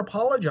longer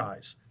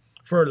apologize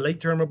for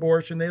late-term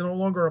abortion. They no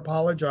longer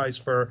apologize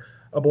for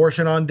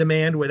abortion on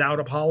demand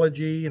without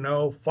apology,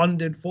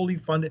 fully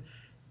funded.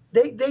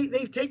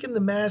 They've taken the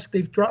mask.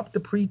 They've dropped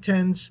the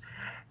pretense.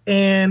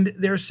 And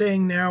they're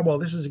saying now, well,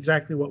 this is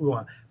exactly what we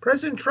want.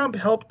 President Trump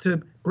helped to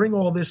bring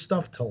all this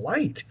stuff to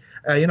light.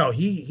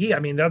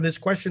 This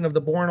question of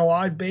the born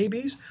alive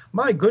babies,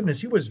 my goodness,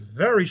 he was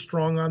very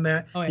strong on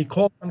that. Oh, yeah. He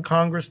called on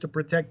Congress to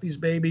protect these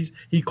babies.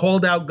 He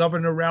called out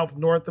Governor Ralph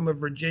Northam of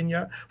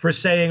Virginia for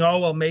saying,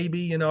 maybe,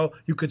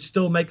 you could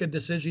still make a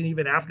decision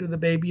even after the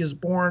baby is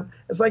born.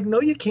 It's like,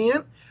 no, you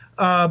can't.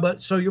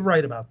 But so you're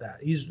right about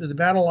that. The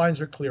battle lines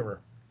are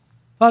clearer.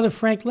 Father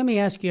Frank, let me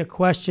ask you a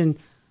question.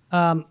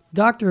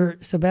 Dr.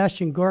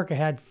 Sebastian Gorka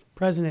had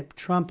President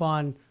Trump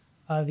on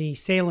the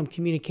Salem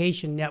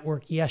Communication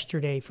Network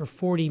yesterday for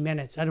 40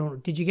 minutes.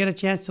 Did you get a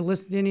chance to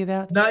listen to any of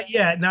that? Not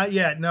yet,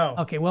 no.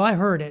 Okay, well, I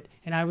heard it,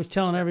 and I was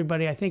telling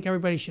everybody, I think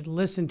everybody should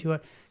listen to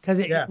it, because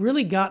it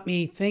really got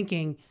me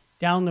thinking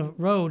down the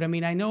road. I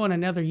mean, I know in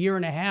another year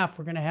and a half,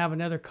 we're going to have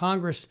another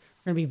Congress,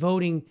 we're going to be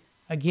voting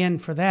again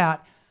for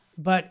that,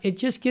 but it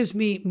just gives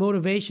me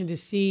motivation to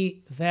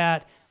see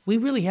that we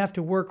really have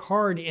to work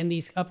hard in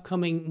these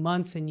upcoming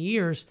months and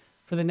years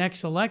for the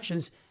next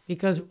elections,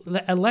 because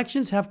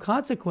elections have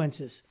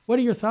consequences. What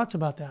are your thoughts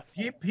about that?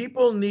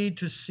 People need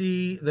to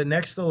see the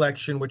next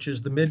election, which is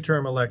the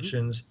midterm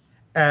elections,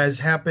 as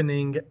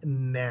happening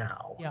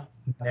now. Yeah.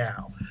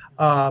 Now.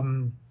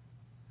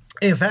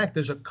 In fact,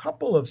 there's a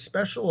couple of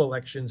special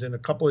elections in a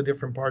couple of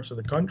different parts of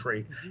the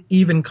country,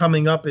 even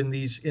coming up in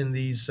these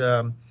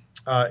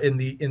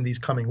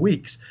coming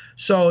weeks.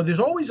 So there's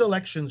always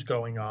elections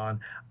going on.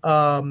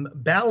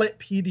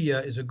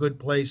 Ballotpedia is a good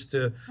place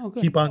to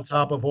keep on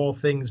top of all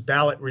things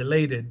ballot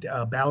related,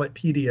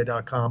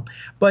 ballotpedia.com.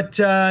 But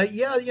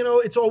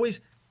it's always,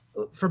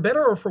 for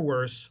better or for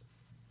worse,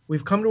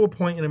 we've come to a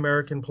point in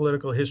American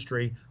political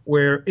history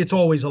where it's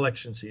always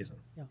election season.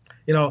 Yeah.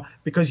 You know,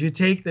 because you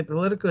take the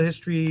political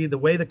history, the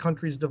way the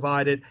country's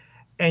divided,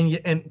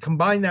 and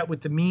combine that with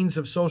the means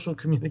of social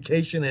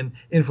communication and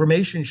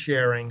information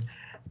sharing,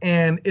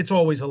 and it's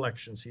always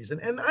election season.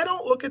 And I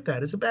don't look at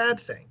that as a bad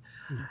thing.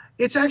 Mm-hmm.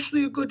 It's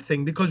actually a good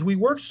thing, because we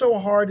worked so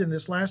hard in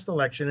this last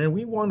election and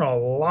we won a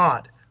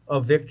lot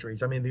of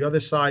victories. I mean, the other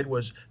side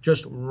was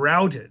just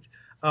routed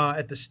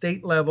at the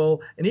state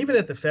level and even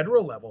at the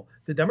federal level.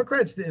 The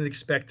Democrats didn't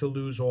expect to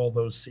lose all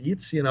those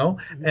seats, you know,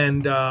 mm-hmm.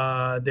 and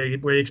they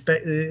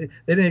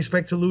didn't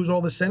expect to lose all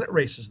the Senate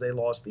races they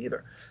lost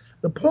either.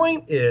 The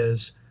point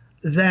is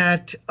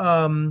that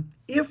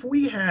if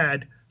we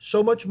had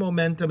so much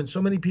momentum and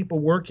so many people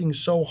working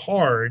so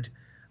hard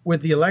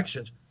with the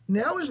elections,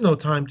 now is no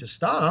time to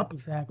stop.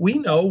 Exactly. We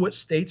know what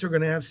states are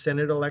going to have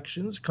Senate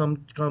elections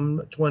come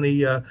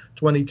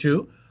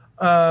 2022.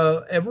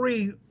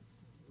 Every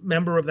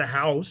member of the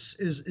House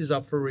is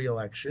up for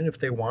re-election if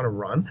they want to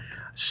run.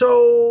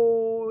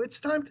 So it's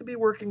time to be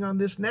working on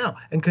this now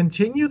and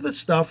continue the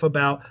stuff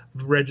about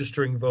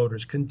registering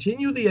voters,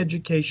 continue the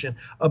education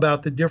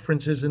about the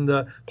differences in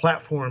the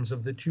platforms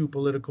of the two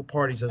political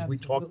parties, as Absolutely. We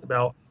talked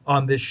about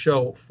on this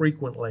show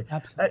frequently.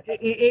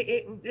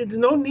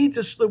 No need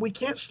to, we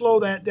can't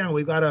slow that down.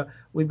 We've got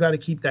to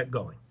keep that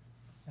going.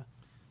 Yeah.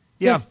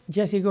 Yes,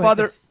 Jesse, go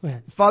ahead.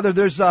 Father,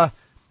 there's the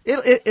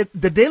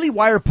Daily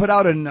Wire put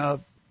out an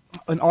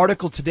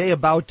article today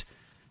about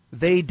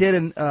they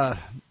did a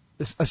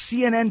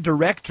CNN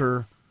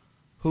director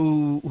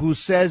who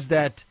says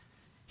that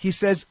he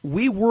says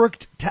we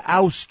worked to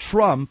oust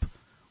Trump.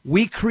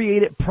 We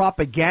created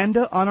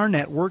propaganda on our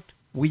network.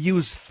 We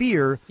use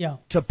fear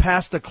to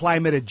pass the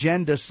climate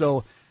agenda.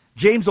 So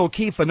James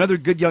O'Keefe, another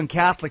good young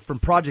Catholic from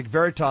Project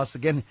Veritas,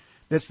 again,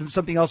 that's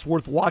something else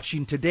worth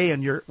watching today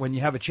when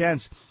you have a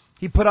chance.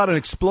 He put out an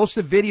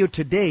explosive video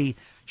today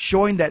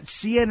showing that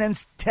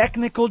CNN's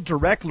technical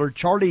director,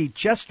 Charlie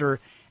Chester,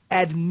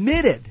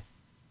 admitted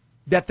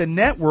that the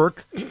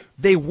network,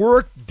 they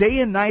worked day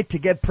and night to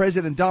get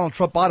President Donald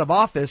Trump out of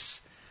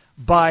office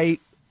by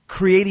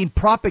creating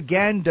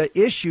propaganda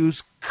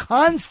issues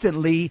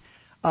constantly.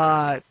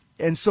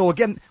 And so,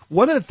 again,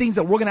 one of the things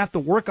that we're going to have to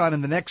work on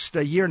in the next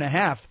year and a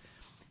half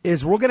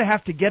is we're going to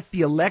have to get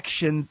the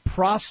election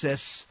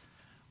process.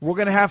 We're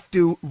going to have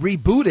to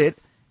reboot it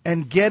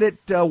and get it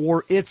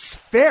where it's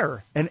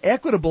fair and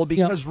equitable,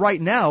 because right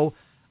now,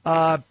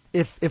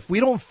 if we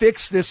don't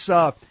fix this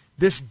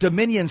this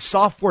Dominion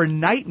software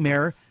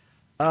nightmare,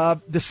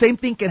 the same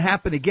thing can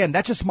happen again.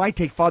 That's just my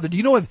take, Father. Do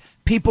you know if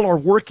people are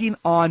working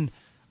on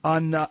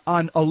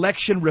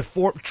election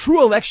reform,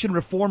 true election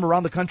reform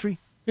around the country?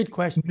 Good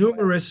question.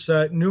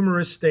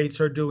 Numerous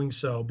states are doing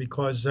so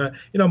because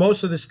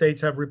most of the states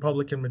have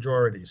Republican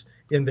majorities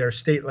in their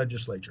state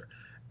legislature.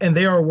 And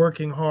they are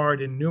working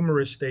hard in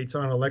numerous states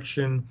on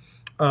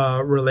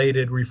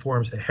election-related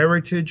reforms. The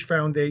Heritage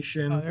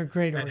Foundation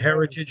and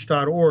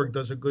Heritage.org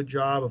does a good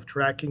job of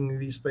tracking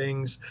these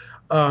things.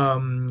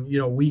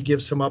 We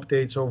give some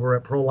updates over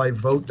at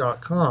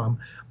ProLifeVote.com.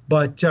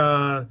 But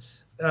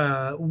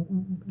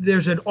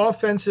there's an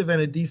offensive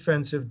and a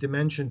defensive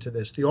dimension to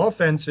this. The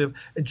offensive,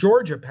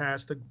 Georgia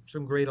passed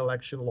some great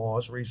election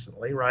laws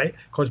recently, right?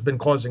 Been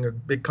causing a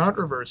big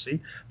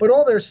controversy. But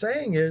all they're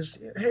saying is,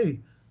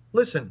 hey,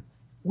 listen,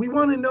 we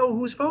want to know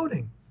who's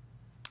voting.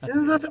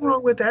 There's nothing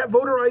wrong with that.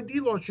 Voter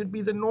ID law should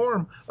be the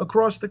norm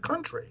across the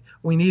country.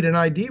 We need an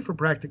ID for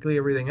practically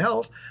everything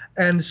else.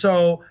 And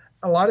so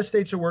a lot of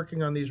states are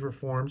working on these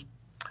reforms.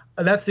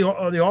 That's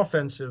the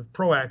offensive,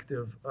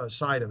 proactive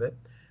side of it.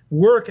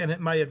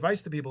 My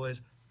advice to people is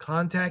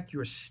contact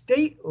your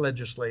state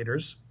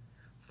legislators,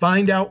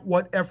 find out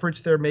what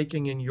efforts they're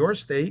making in your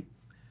state,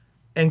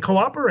 and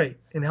cooperate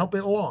and help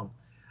it along.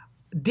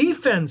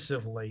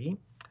 Defensively,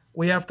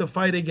 we have to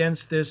fight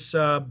against this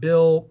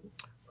bill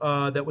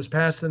that was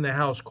passed in the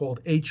House called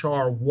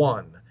H.R.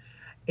 1.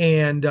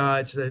 And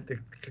it's the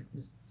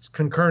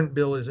concurrent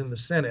bill is in the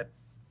Senate.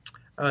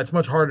 It's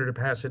much harder to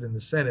pass it in the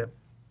Senate,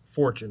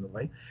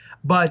 fortunately.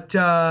 But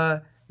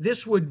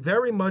this would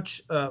very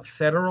much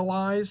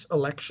federalize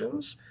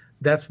elections.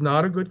 That's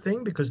not a good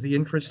thing because the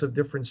interests of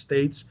different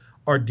states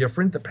are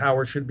different. The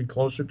power should be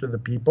closer to the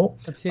people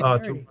to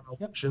run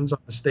elections on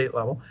the state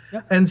level.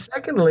 Yep. And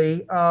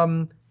secondly,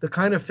 the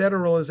kind of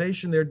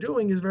federalization they're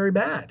doing is very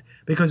bad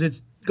because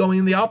it's going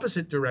in the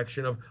opposite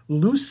direction of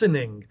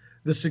loosening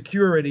the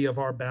security of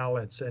our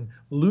ballots and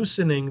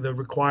loosening the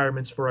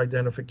requirements for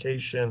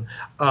identification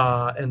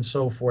and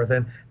so forth.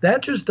 And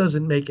that just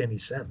doesn't make any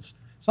sense.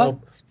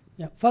 So,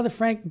 Father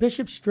Frank,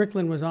 Bishop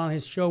Strickland was on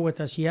his show with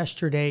us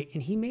yesterday,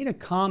 and he made a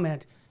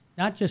comment,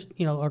 not just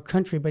our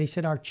country, but he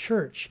said our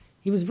church.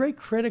 He was very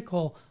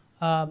critical,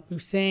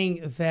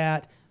 saying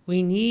that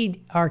we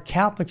need our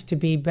Catholics to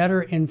be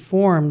better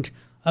informed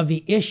of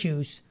the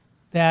issues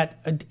that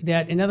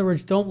in other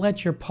words, don't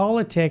let your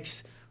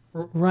politics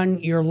run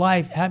your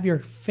life. Have your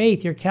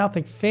faith, your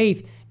Catholic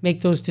faith, make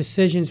those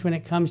decisions when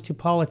it comes to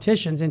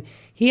politicians. And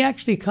he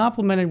actually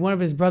complimented one of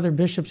his brother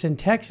bishops in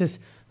Texas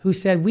who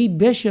said we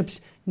bishops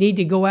need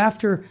to go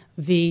after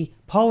the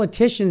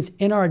politicians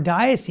in our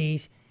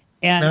diocese.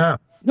 And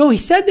no, he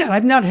said that.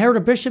 I've not heard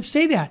a bishop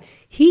say that.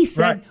 He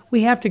said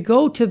we have to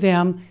go to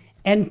them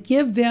and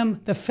give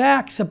them the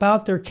facts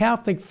about their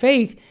Catholic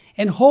faith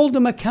and hold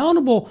them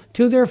accountable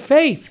to their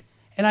faith.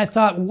 And I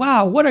thought,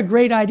 wow, what a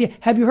great idea.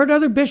 Have you heard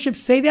other bishops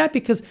say that?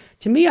 Because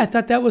to me, I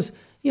thought that was,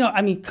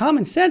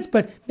 common sense,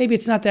 but maybe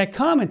it's not that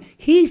common.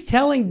 He's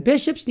telling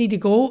bishops need to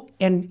go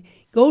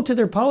to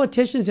their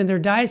politicians in their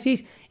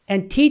diocese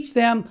and teach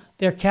them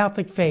their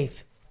Catholic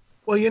faith.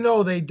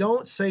 Well, they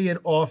don't say it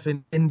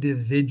often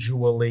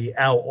individually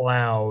out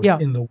loud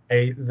in the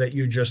way that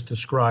you just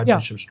described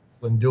Bishop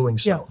Strickland doing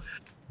so. Yeah.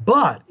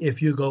 But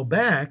if you go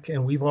back,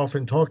 and we've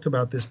often talked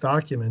about this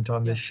document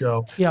on this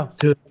show,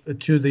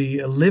 to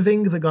the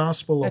Living the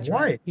Gospel of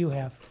Life. You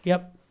have.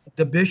 Yep.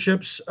 The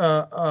bishops'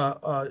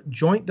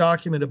 joint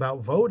document about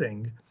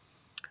voting,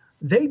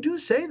 they do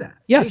say that.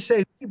 Yes. They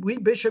say we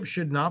bishops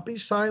should not be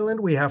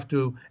silent. We have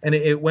to, and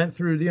it went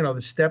through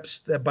the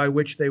steps by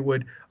which they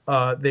would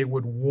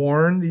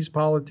warn these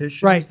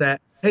politicians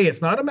that, hey,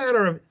 it's not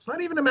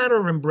even a matter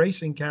of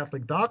embracing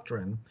Catholic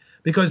doctrine,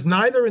 because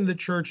neither in the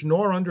church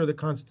nor under the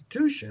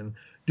Constitution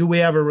do we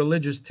have a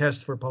religious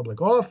test for public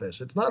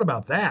office. It's not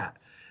about that.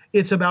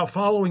 It's about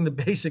following the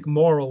basic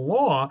moral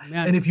law.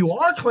 Man. And if you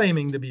are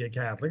claiming to be a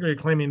Catholic, or you're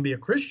claiming to be a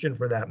Christian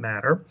for that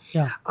matter,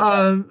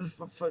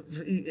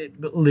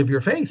 live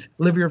your faith.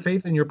 Live your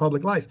faith in your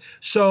public life.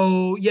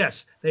 So,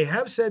 yes, they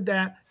have said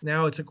that.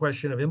 Now it's a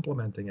question of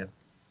implementing it.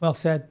 Well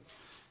said.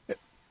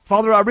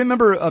 Father, I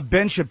remember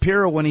Ben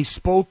Shapiro when he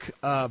spoke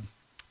at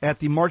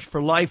the March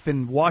for Life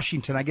in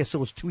Washington. I guess it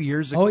was 2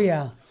 years ago. Oh,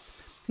 yeah.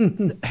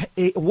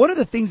 One of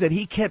the things that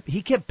he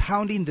kept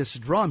pounding this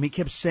drum. He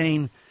kept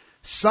saying,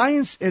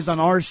 science is on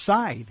our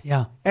side.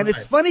 Yeah. And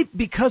it's funny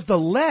because the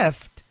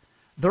left,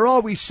 they're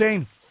always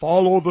saying,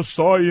 follow the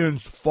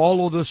science,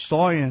 follow the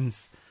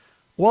science.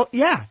 Well,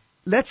 yeah,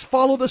 let's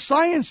follow the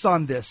science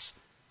on this.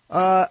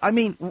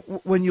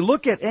 When you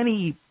look at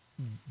any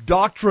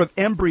doctrine of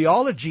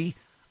embryology,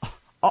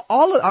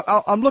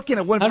 I'm looking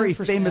at one very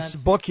 100%. famous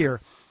book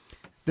here,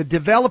 The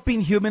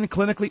Developing Human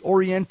Clinically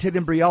Oriented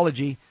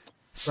Embryology.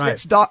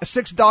 Six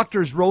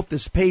doctors wrote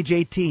this, page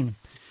 18.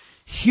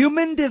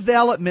 Human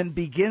development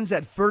begins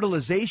at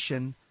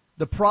fertilization,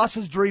 the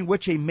process during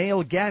which a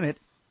male gamete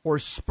or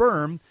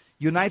sperm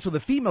unites with a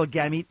female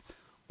gamete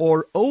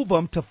or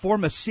ovum to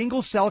form a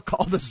single cell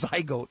called a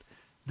zygote.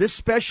 This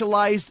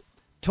specialized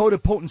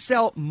totipotent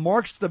cell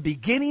marks the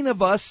beginning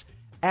of us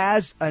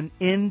as an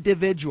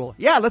individual.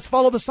 Yeah, let's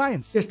follow the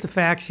science. Just the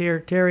facts here.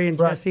 Terry and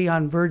Jesse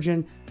on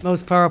Virgin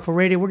Most Powerful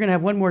Radio. We're going to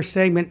have one more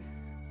segment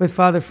with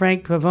Father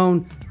Frank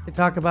Pavone to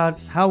talk about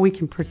how we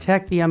can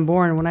protect the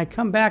unborn. When I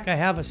come back, I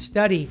have a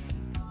study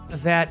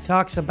that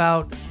talks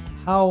about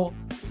how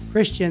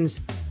Christians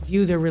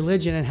view their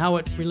religion and how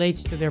it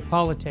relates to their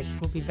politics.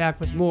 We'll be back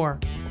with more.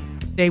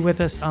 Stay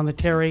with us on the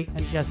Terry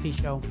and Jesse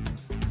Show.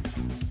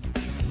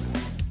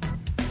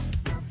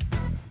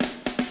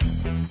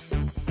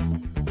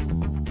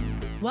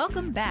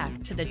 Welcome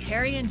back to the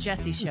Terry and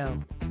Jesse Show.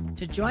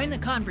 To join the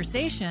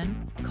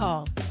conversation,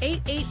 call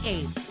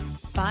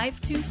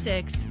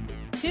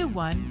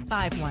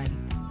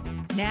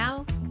 888-526-2151.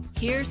 Now,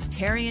 here's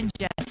Terry and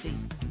Jesse.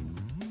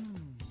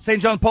 St.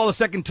 John Paul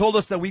II told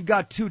us that we've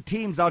got two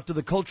teams out to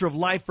the culture of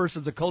life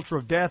versus the culture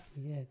of death.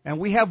 Yeah. And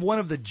we have one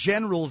of the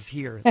generals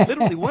here.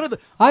 Literally, one of the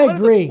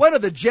one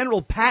of the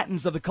general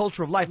patents of the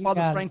culture of life,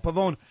 Father Frank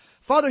Pavone.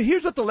 Father,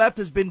 here's what the left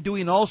has been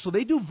doing also.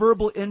 They do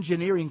verbal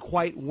engineering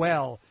quite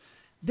well.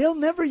 They'll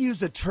never use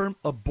the term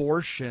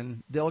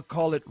abortion. They'll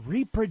call it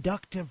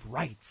reproductive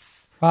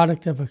rights.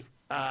 Product of a...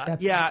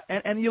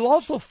 and you'll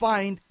also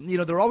find,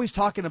 they're always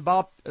talking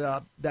about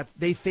that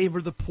they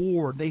favor the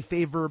poor, they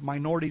favor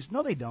minorities.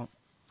 No, they don't.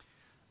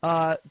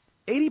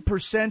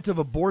 80% of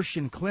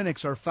abortion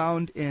clinics are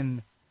found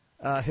in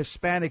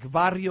Hispanic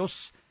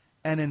barrios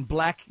and in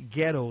black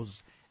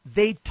ghettos.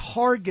 They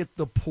target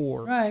the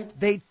poor. Right.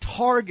 They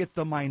target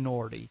the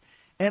minority.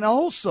 And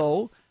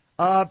also...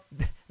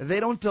 they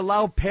don't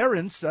allow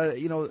parents, some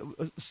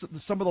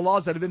of the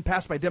laws that have been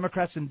passed by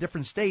Democrats in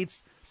different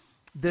states,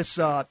 this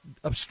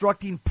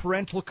obstructing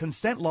parental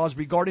consent laws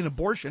regarding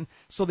abortion,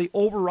 so they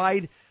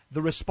override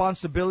the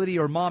responsibility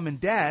or mom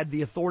and dad,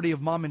 the authority of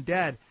mom and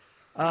dad.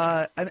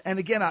 And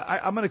again,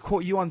 I'm going to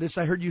quote you on this.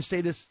 I heard you say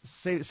this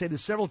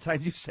several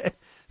times. You said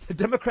the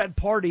Democrat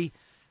Party,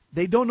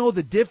 they don't know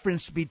the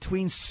difference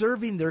between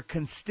serving their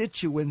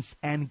constituents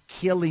and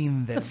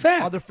killing them.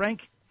 Father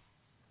Frank?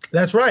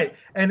 That's right.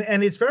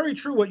 And it's very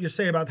true what you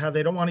say about how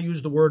they don't want to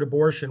use the word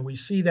abortion. We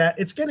see that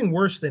it's getting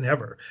worse than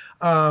ever,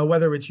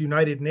 whether it's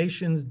United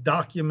Nations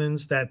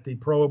documents that the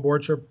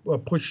pro-aborts are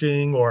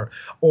pushing or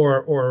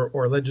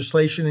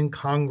legislation in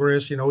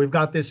Congress. We've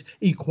got this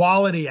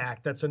Equality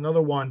Act. That's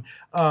another one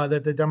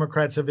that the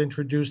Democrats have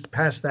introduced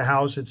past the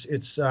House.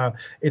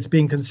 It's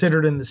being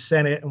considered in the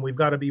Senate, and we've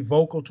got to be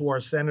vocal to our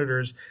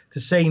senators to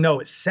say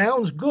no. It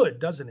sounds good,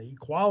 doesn't it?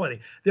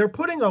 Equality. They're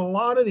putting a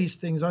lot of these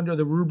things under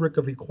the rubric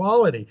of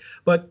equality. legally.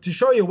 But to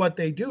show you what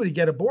they do to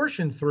get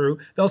abortion through,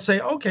 they'll say,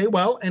 okay,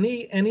 well,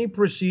 any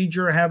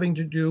procedure having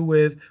to do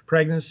with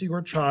pregnancy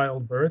or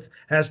childbirth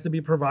has to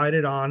be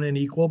provided on an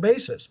equal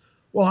basis.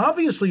 Well,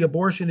 obviously,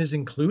 abortion is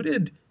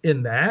included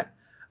in that.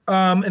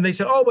 And they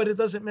say, oh, but it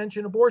doesn't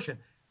mention abortion.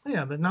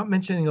 Yeah, but not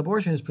mentioning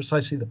abortion is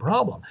precisely the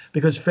problem,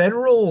 because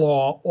federal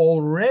law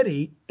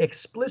already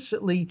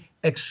explicitly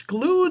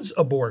excludes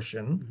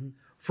abortion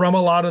from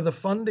a lot of the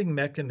funding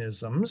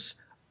mechanisms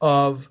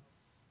of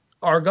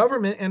our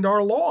government and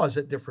our laws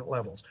at different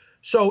levels.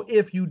 So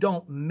if you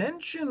don't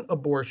mention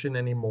abortion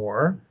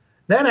anymore,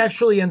 that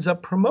actually ends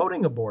up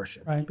promoting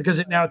abortion, right, because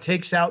it now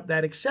takes out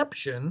that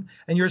exception.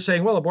 And you're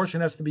saying, well, abortion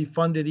has to be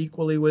funded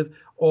equally with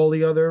all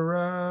the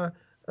other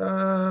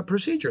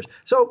procedures.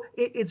 So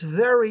it's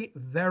very,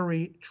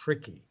 very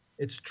tricky.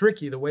 It's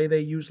tricky the way they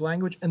use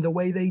language and the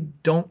way they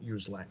don't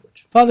use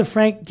language. Father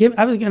Frank,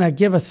 I was going to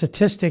give a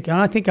statistic, and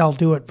I think I'll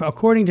do it.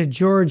 According to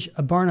George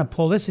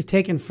Barnapool, this is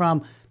taken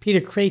from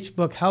Peter Craif's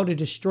book, How to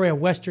Destroy a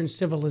Western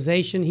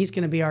Civilization. He's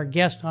going to be our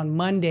guest on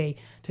Monday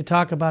to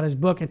talk about his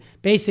book. And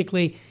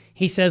basically,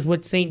 he says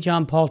what St.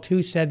 John Paul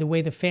II said, the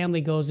way the family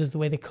goes is the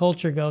way the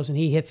culture goes, and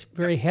he hits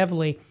very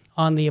heavily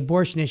on the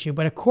abortion issue.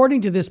 But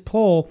according to this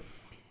poll,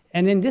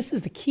 and then this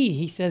is the key.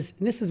 He says,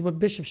 and this is what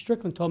Bishop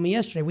Strickland told me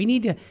yesterday, we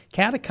need to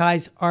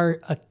catechize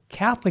our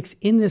Catholics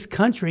in this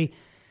country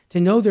to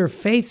know their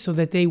faith so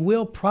that they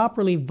will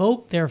properly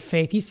vote their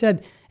faith. He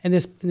said in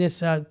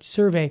this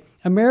survey,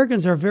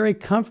 Americans are very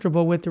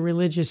comfortable with the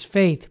religious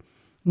faith.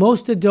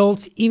 Most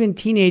adults, even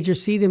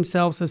teenagers, see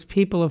themselves as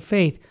people of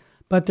faith,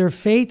 but their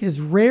faith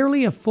is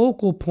rarely a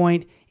focal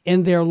point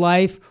in their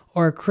life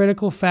or a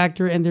critical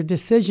factor in their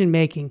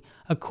decision-making.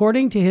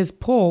 According to his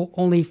poll,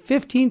 only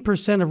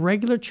 15% of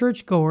regular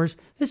churchgoers,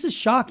 this is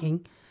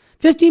shocking,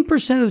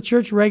 15% of the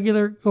church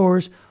regular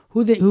goers,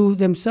 who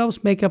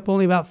themselves make up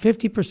only about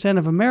 50%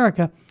 of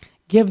America,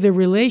 give their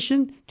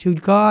relation to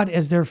God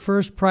as their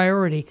first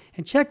priority.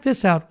 And check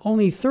this out,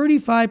 only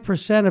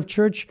 35%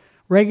 of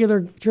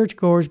regular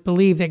churchgoers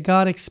believe that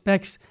God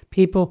expects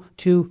people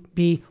to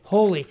be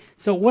holy.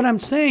 So what I'm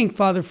saying,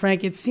 Father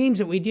Frank, it seems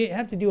that we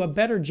have to do a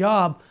better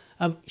job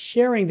of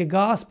sharing the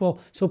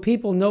gospel so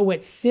people know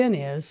what sin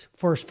is,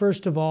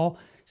 first of all,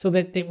 so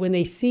that when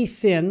they see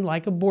sin,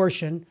 like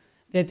abortion,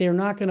 that they're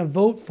not going to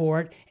vote for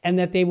it, and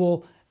that they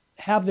will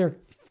have their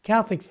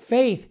Catholic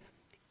faith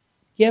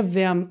give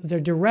them their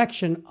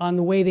direction on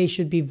the way they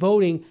should be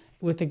voting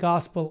with the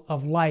gospel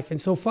of life.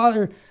 And so,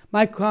 Father,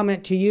 my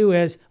comment to you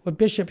is what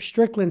Bishop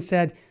Strickland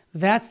said,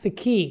 that's the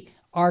key.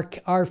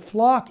 Our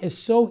flock is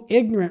so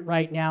ignorant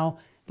right now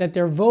that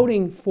they're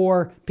voting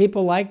for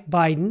people like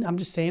Biden, I'm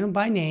just saying them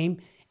by name,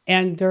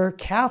 and they're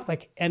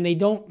Catholic, and they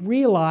don't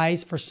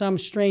realize for some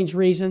strange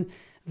reason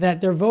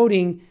that they're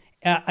voting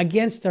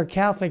against their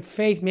Catholic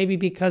faith, maybe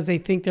because they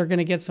think they're going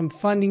to get some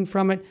funding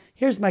from it.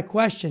 Here's my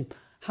question.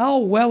 How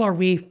well are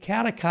we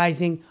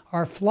catechizing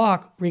our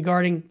flock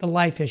regarding the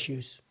life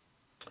issues?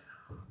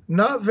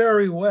 Not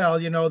very well.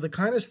 You know, the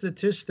kind of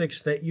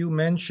statistics that you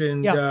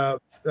mentioned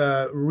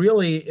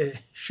really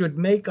should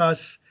make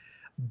us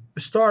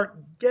start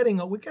getting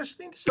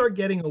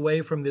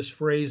away from this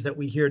phrase that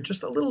we hear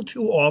just a little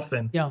too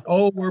often. Yeah.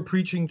 Oh, we're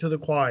preaching to the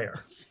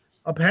choir.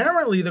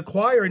 Apparently, the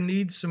choir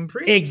needs some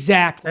preaching.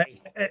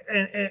 Exactly.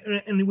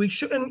 And we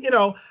shouldn't,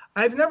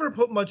 I've never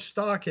put much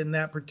stock in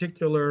that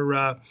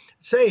particular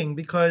saying,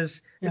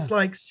 because it's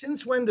like,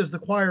 since when does the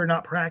choir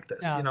not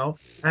practice? Yeah.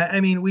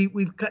 I mean,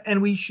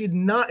 we should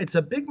not. It's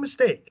a big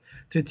mistake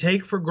to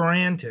take for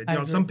granted.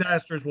 Some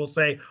pastors will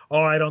say,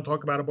 "Oh, I don't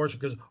talk about abortion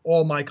because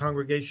all my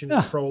congregation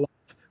is pro-life."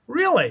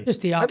 Really?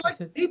 Just the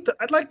opposite.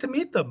 I'd like to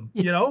meet them.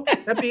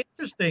 That'd be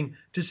interesting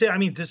to say. I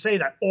mean, to say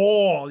that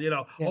all,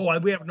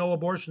 we have no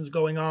abortions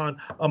going on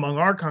among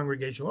our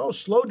congregation. Oh,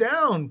 slow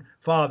down,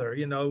 Father.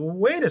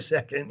 Wait a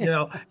second.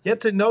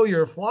 Get to know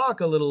your flock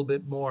a little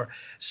bit more.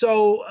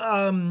 So,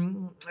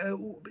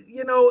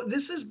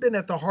 this has been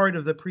at the heart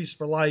of the Priest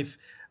for Life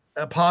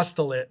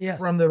apostolate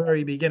from the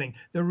very beginning.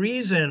 The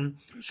reason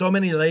so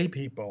many lay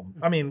people,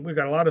 I mean, we've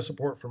got a lot of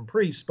support from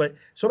priests, but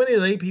so many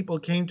lay people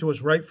came to us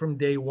right from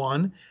day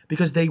one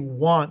because they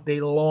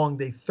long,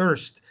 they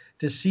thirst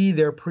to see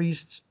their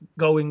priests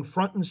going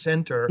front and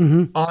center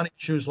on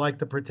issues like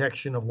the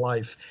protection of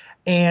life.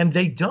 And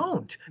they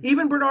don't.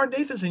 Even Bernard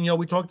Nathanson,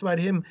 we talked about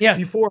him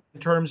before in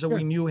terms of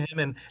we knew him,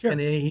 and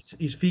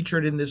he's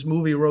featured in this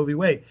movie, Roe v.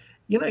 Wade.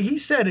 He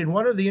said in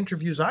one of the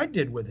interviews I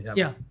did with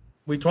him,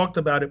 we talked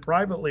about it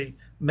privately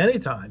many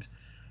times.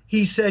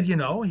 He said,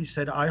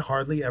 I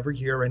hardly ever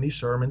hear any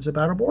sermons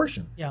about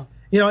abortion. Yeah.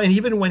 And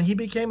even when he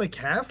became a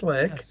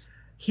Catholic,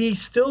 he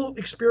still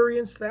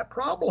experienced that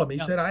problem. He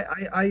said,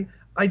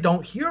 I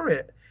don't hear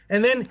it.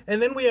 And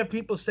then we have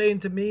people saying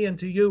to me and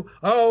to you,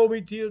 "Oh,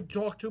 we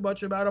talk too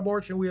much about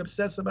abortion. We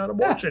obsess about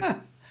abortion." I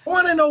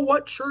want to know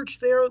what church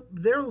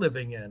they're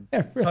living in,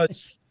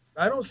 because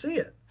I don't see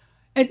it.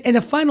 And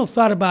a final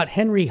thought about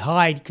Henry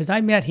Hyde, because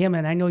I met him,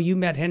 and I know you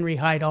met Henry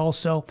Hyde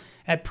also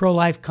at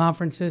pro-life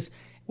conferences.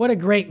 What a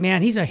great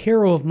man. He's a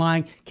hero of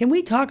mine. Can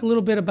we talk a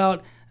little bit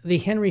about the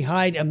Henry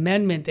Hyde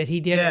Amendment that he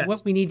did, and Yes.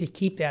 what we need to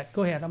keep that.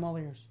 Go ahead, I'm all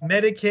ears.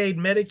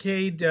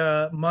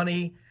 Medicaid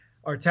money,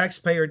 our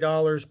taxpayer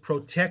dollars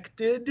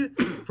protected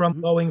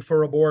from going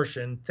for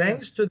abortion,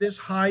 thanks to this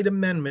Hyde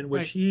Amendment,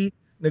 which he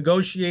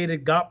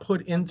negotiated, got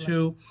put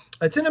into.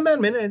 It's an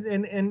amendment,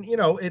 and you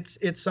know,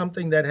 it's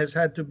something that has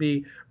had to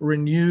be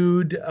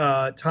renewed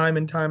time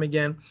and time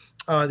again.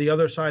 The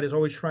other side is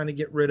always trying to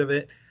get rid of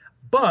it,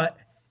 but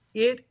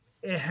it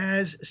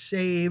has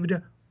saved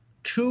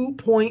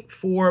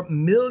 2.4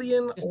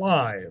 million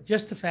lives.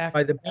 Just the fact.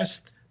 By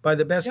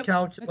the best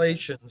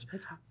calculations.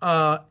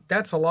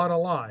 That's a lot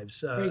of lives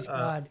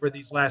for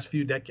these last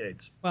few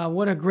decades. Wow,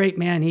 what a great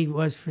man he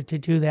was to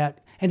do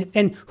that.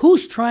 And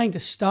who's trying to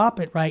stop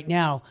it right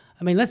now?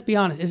 I mean, let's be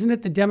honest. Isn't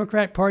it the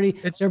Democrat Party?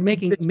 They're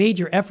making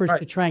major efforts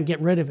to try and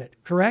get rid of it,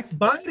 correct?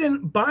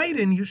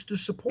 Biden used to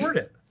support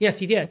it. Yes,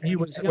 he did.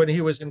 When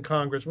he was in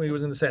Congress, when he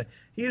was in the Senate.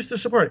 He used to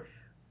support it.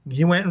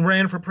 He went and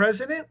ran for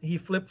president. He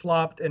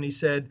flip-flopped and he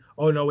said,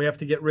 "Oh no, we have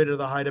to get rid of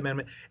the Hyde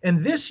Amendment." And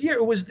this year,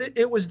 it was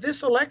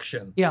this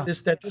election,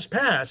 that just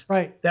passed,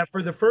 that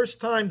for the first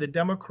time, the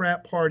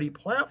Democrat Party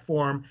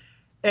platform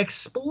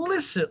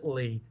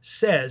explicitly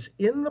says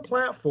in the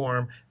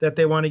platform that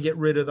they want to get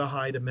rid of the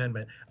Hyde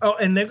Amendment. Oh,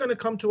 and they're going to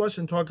come to us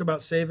and talk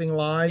about saving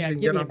lives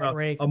and get on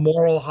a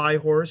moral high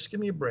horse.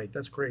 Give me a break.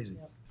 That's crazy.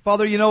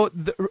 Father, you know,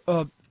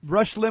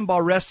 Rush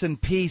Limbaugh, rest in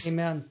peace.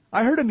 Amen.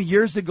 I heard him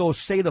years ago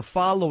say the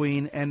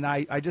following, and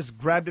I just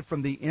grabbed it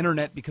from the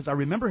internet because I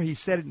remember he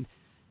said it in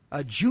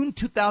June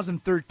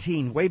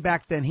 2013, way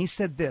back then. He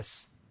said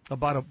this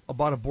about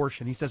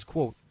abortion. He says,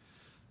 quote,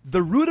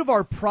 "The root of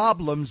our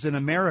problems in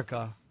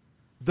America,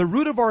 the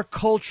root of our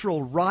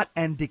cultural rot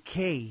and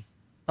decay,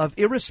 of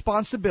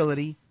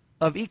irresponsibility,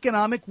 of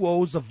economic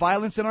woes, of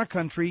violence in our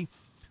country,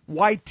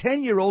 why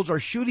 10-year-olds are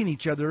shooting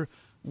each other,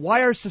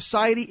 why our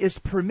society is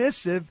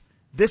permissive,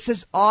 this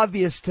is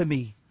obvious to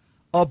me.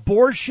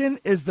 Abortion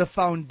is the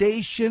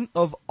foundation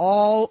of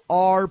all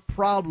our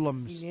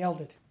problems." He nailed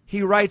it.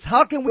 He writes,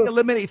 "How can we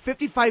eliminate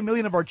 55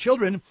 million of our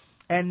children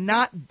and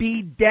not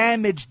be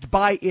damaged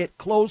by it?"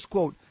 Close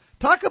quote.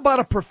 Talk about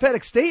a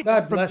prophetic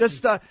statement from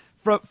just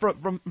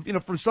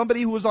from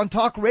somebody who was on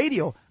talk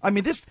radio. I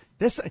mean,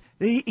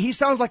 he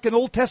sounds like an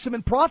Old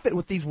Testament prophet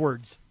with these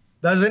words.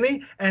 Doesn't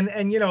he?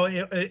 And you know,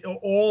 it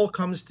all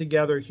comes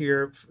together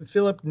here.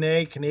 Philip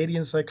Ney,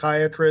 Canadian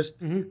psychiatrist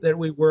that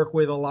we work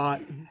with a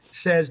lot,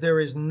 says there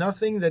is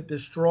nothing that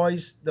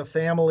destroys the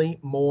family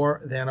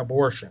more than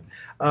abortion.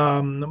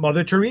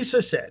 Mother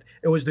Teresa said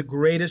it was the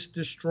greatest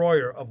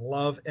destroyer of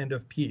love and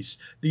of peace.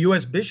 The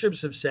U.S.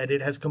 bishops have said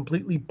it has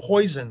completely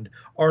poisoned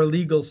our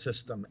legal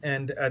system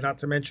and not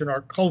to mention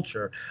our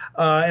culture.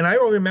 And I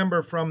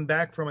remember from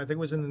I think it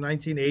was in the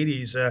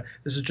 1980s,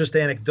 this is just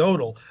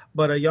anecdotal,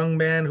 but a young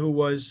man who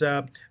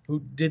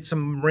did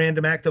some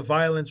random act of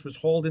violence was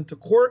hauled into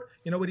court.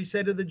 You know what he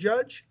said to the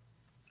judge?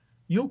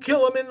 "You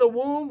kill him in the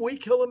womb, we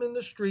kill him in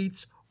the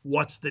streets.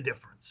 What's the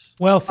difference?"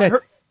 Well said.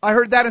 I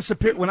heard that in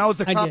Superior when I was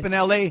a cop in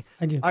L.A.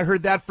 I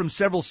heard that from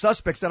several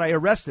suspects that I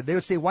arrested. They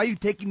would say, "Why are you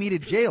taking me to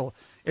jail?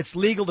 It's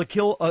legal to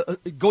kill.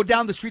 Go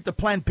down the street to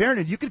Planned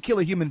Parenthood. You could kill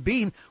a human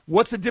being.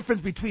 What's the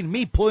difference between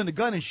me pulling a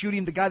gun and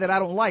shooting the guy that I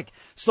don't like?"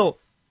 So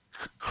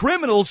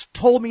criminals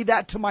told me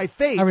that to my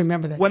face. I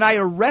remember that. When I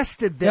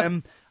arrested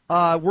them.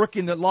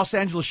 Working the Los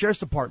Angeles Sheriff's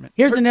Department.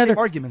 Here's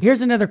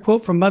another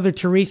quote from Mother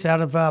Teresa out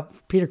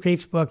of Peter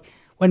Kreeft's book.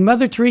 When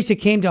Mother Teresa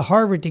came to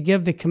Harvard to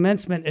give the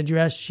commencement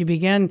address, she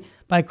began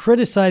by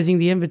criticizing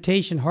the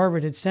invitation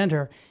Harvard had sent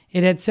her.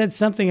 It had said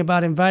something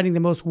about inviting the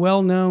most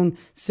well-known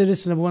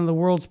citizen of one of the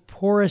world's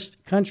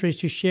poorest countries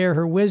to share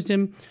her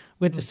wisdom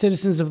with the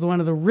citizens of one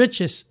of the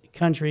richest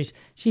countries.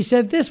 She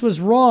said this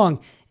was wrong.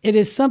 It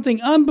is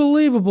something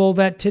unbelievable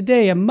that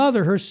today a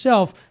mother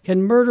herself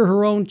can murder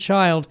her own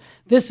child.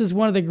 This is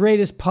one of the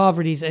greatest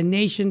poverties, a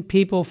nation,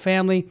 people,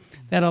 family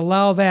that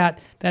allow that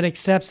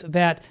accepts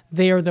that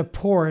they are the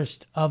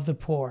poorest of the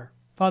poor.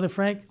 Father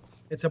Frank?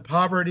 It's a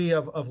poverty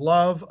of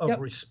love, of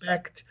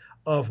respect,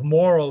 of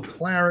moral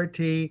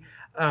clarity.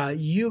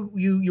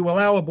 You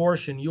allow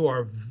abortion, you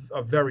are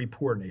a very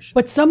poor nation.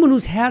 But someone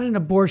who's had an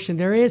abortion,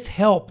 there is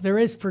help, there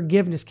is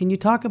forgiveness. Can you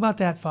talk about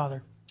that,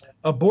 Father?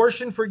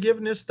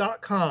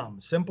 Abortionforgiveness.com.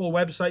 Simple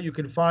website. You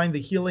can find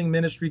the healing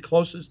ministry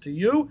closest to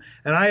you.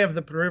 And I have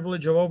the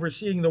privilege of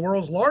overseeing the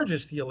world's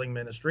largest healing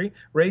ministry,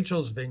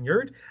 Rachel's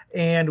Vineyard.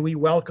 And we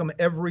welcome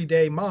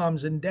everyday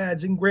moms and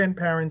dads and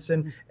grandparents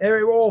and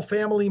all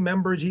family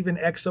members, even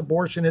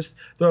ex-abortionists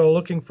that are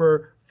looking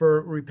for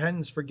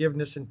repentance,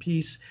 forgiveness, and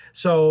peace.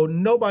 So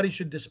nobody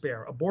should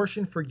despair.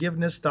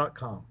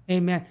 Abortionforgiveness.com.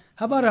 Amen.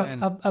 How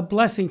about a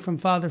blessing from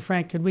Father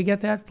Frank? Could we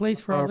get that,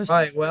 please, for our listeners? All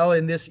right. Well,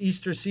 in this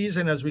Easter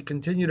season, as we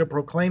continue to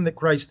proclaim that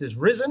Christ is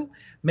risen,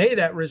 may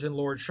that risen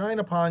Lord shine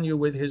upon you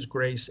with his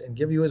grace and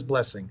give you his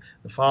blessing,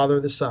 the Father,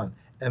 the Son,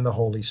 and the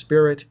Holy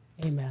Spirit.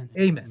 Amen.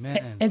 Amen.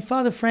 Amen. And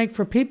Father Frank,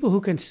 for people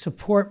who can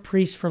support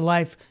Priests for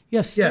Life, you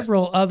have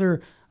several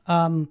other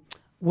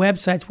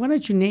websites. Why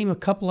don't you name a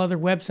couple other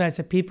websites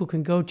that people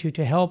can go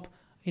to help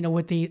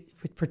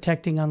with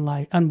protecting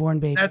unborn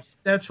babies.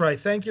 That's right.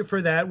 Thank you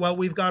for that. Well,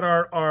 we've got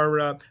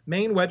our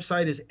main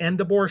website is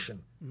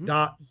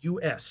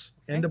endabortion.us,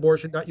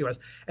 endabortion.us.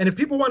 And if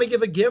people want to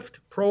give a gift,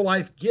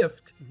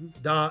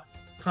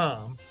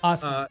 prolifegift.com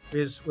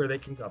is where they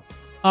can go.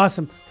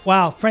 Awesome.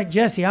 Wow. Frank,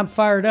 Jesse, I'm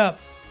fired up.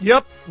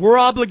 Yep. We're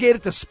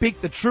obligated to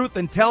speak the truth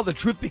and tell the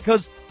truth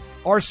because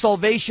our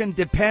salvation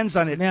depends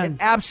on it. Amen. It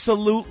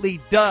absolutely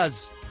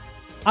does.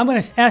 I'm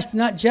going to ask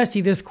not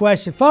Jesse this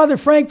question. Father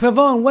Frank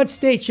Pavone, what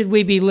state should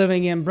we be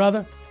living in,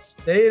 brother?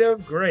 State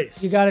of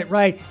grace. You got it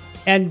right.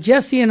 And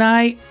Jesse and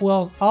I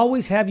will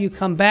always have you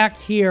come back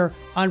here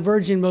on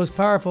Virgin Most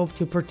Powerful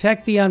to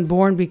protect the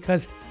unborn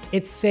because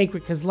it's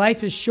sacred, because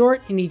life is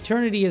short and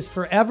eternity is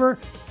forever.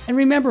 And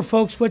remember,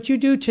 folks, what you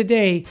do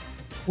today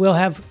will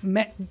have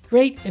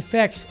great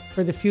effects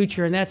for the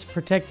future, and that's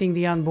protecting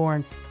the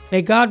unborn.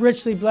 May God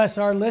richly bless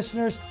our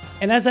listeners.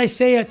 And as I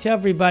say it to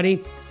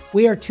everybody,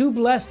 we are too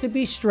blessed to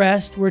be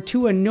stressed. We're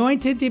too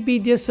anointed to be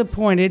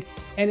disappointed.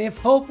 And if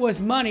hope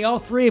was money, all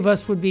three of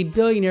us would be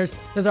billionaires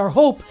because our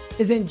hope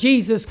is in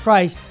Jesus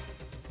Christ.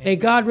 May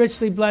God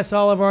richly bless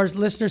all of our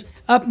listeners.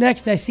 Up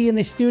next, I see in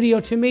the studio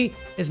to me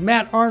is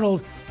Matt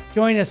Arnold.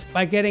 Join us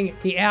by getting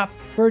the app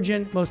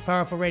Virgin Most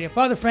Powerful Radio.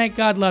 Father Frank,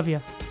 God love you.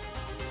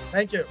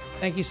 Thank you.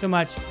 Thank you so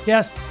much.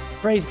 Jess,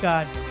 praise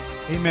God.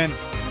 Amen.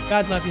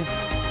 God love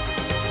you.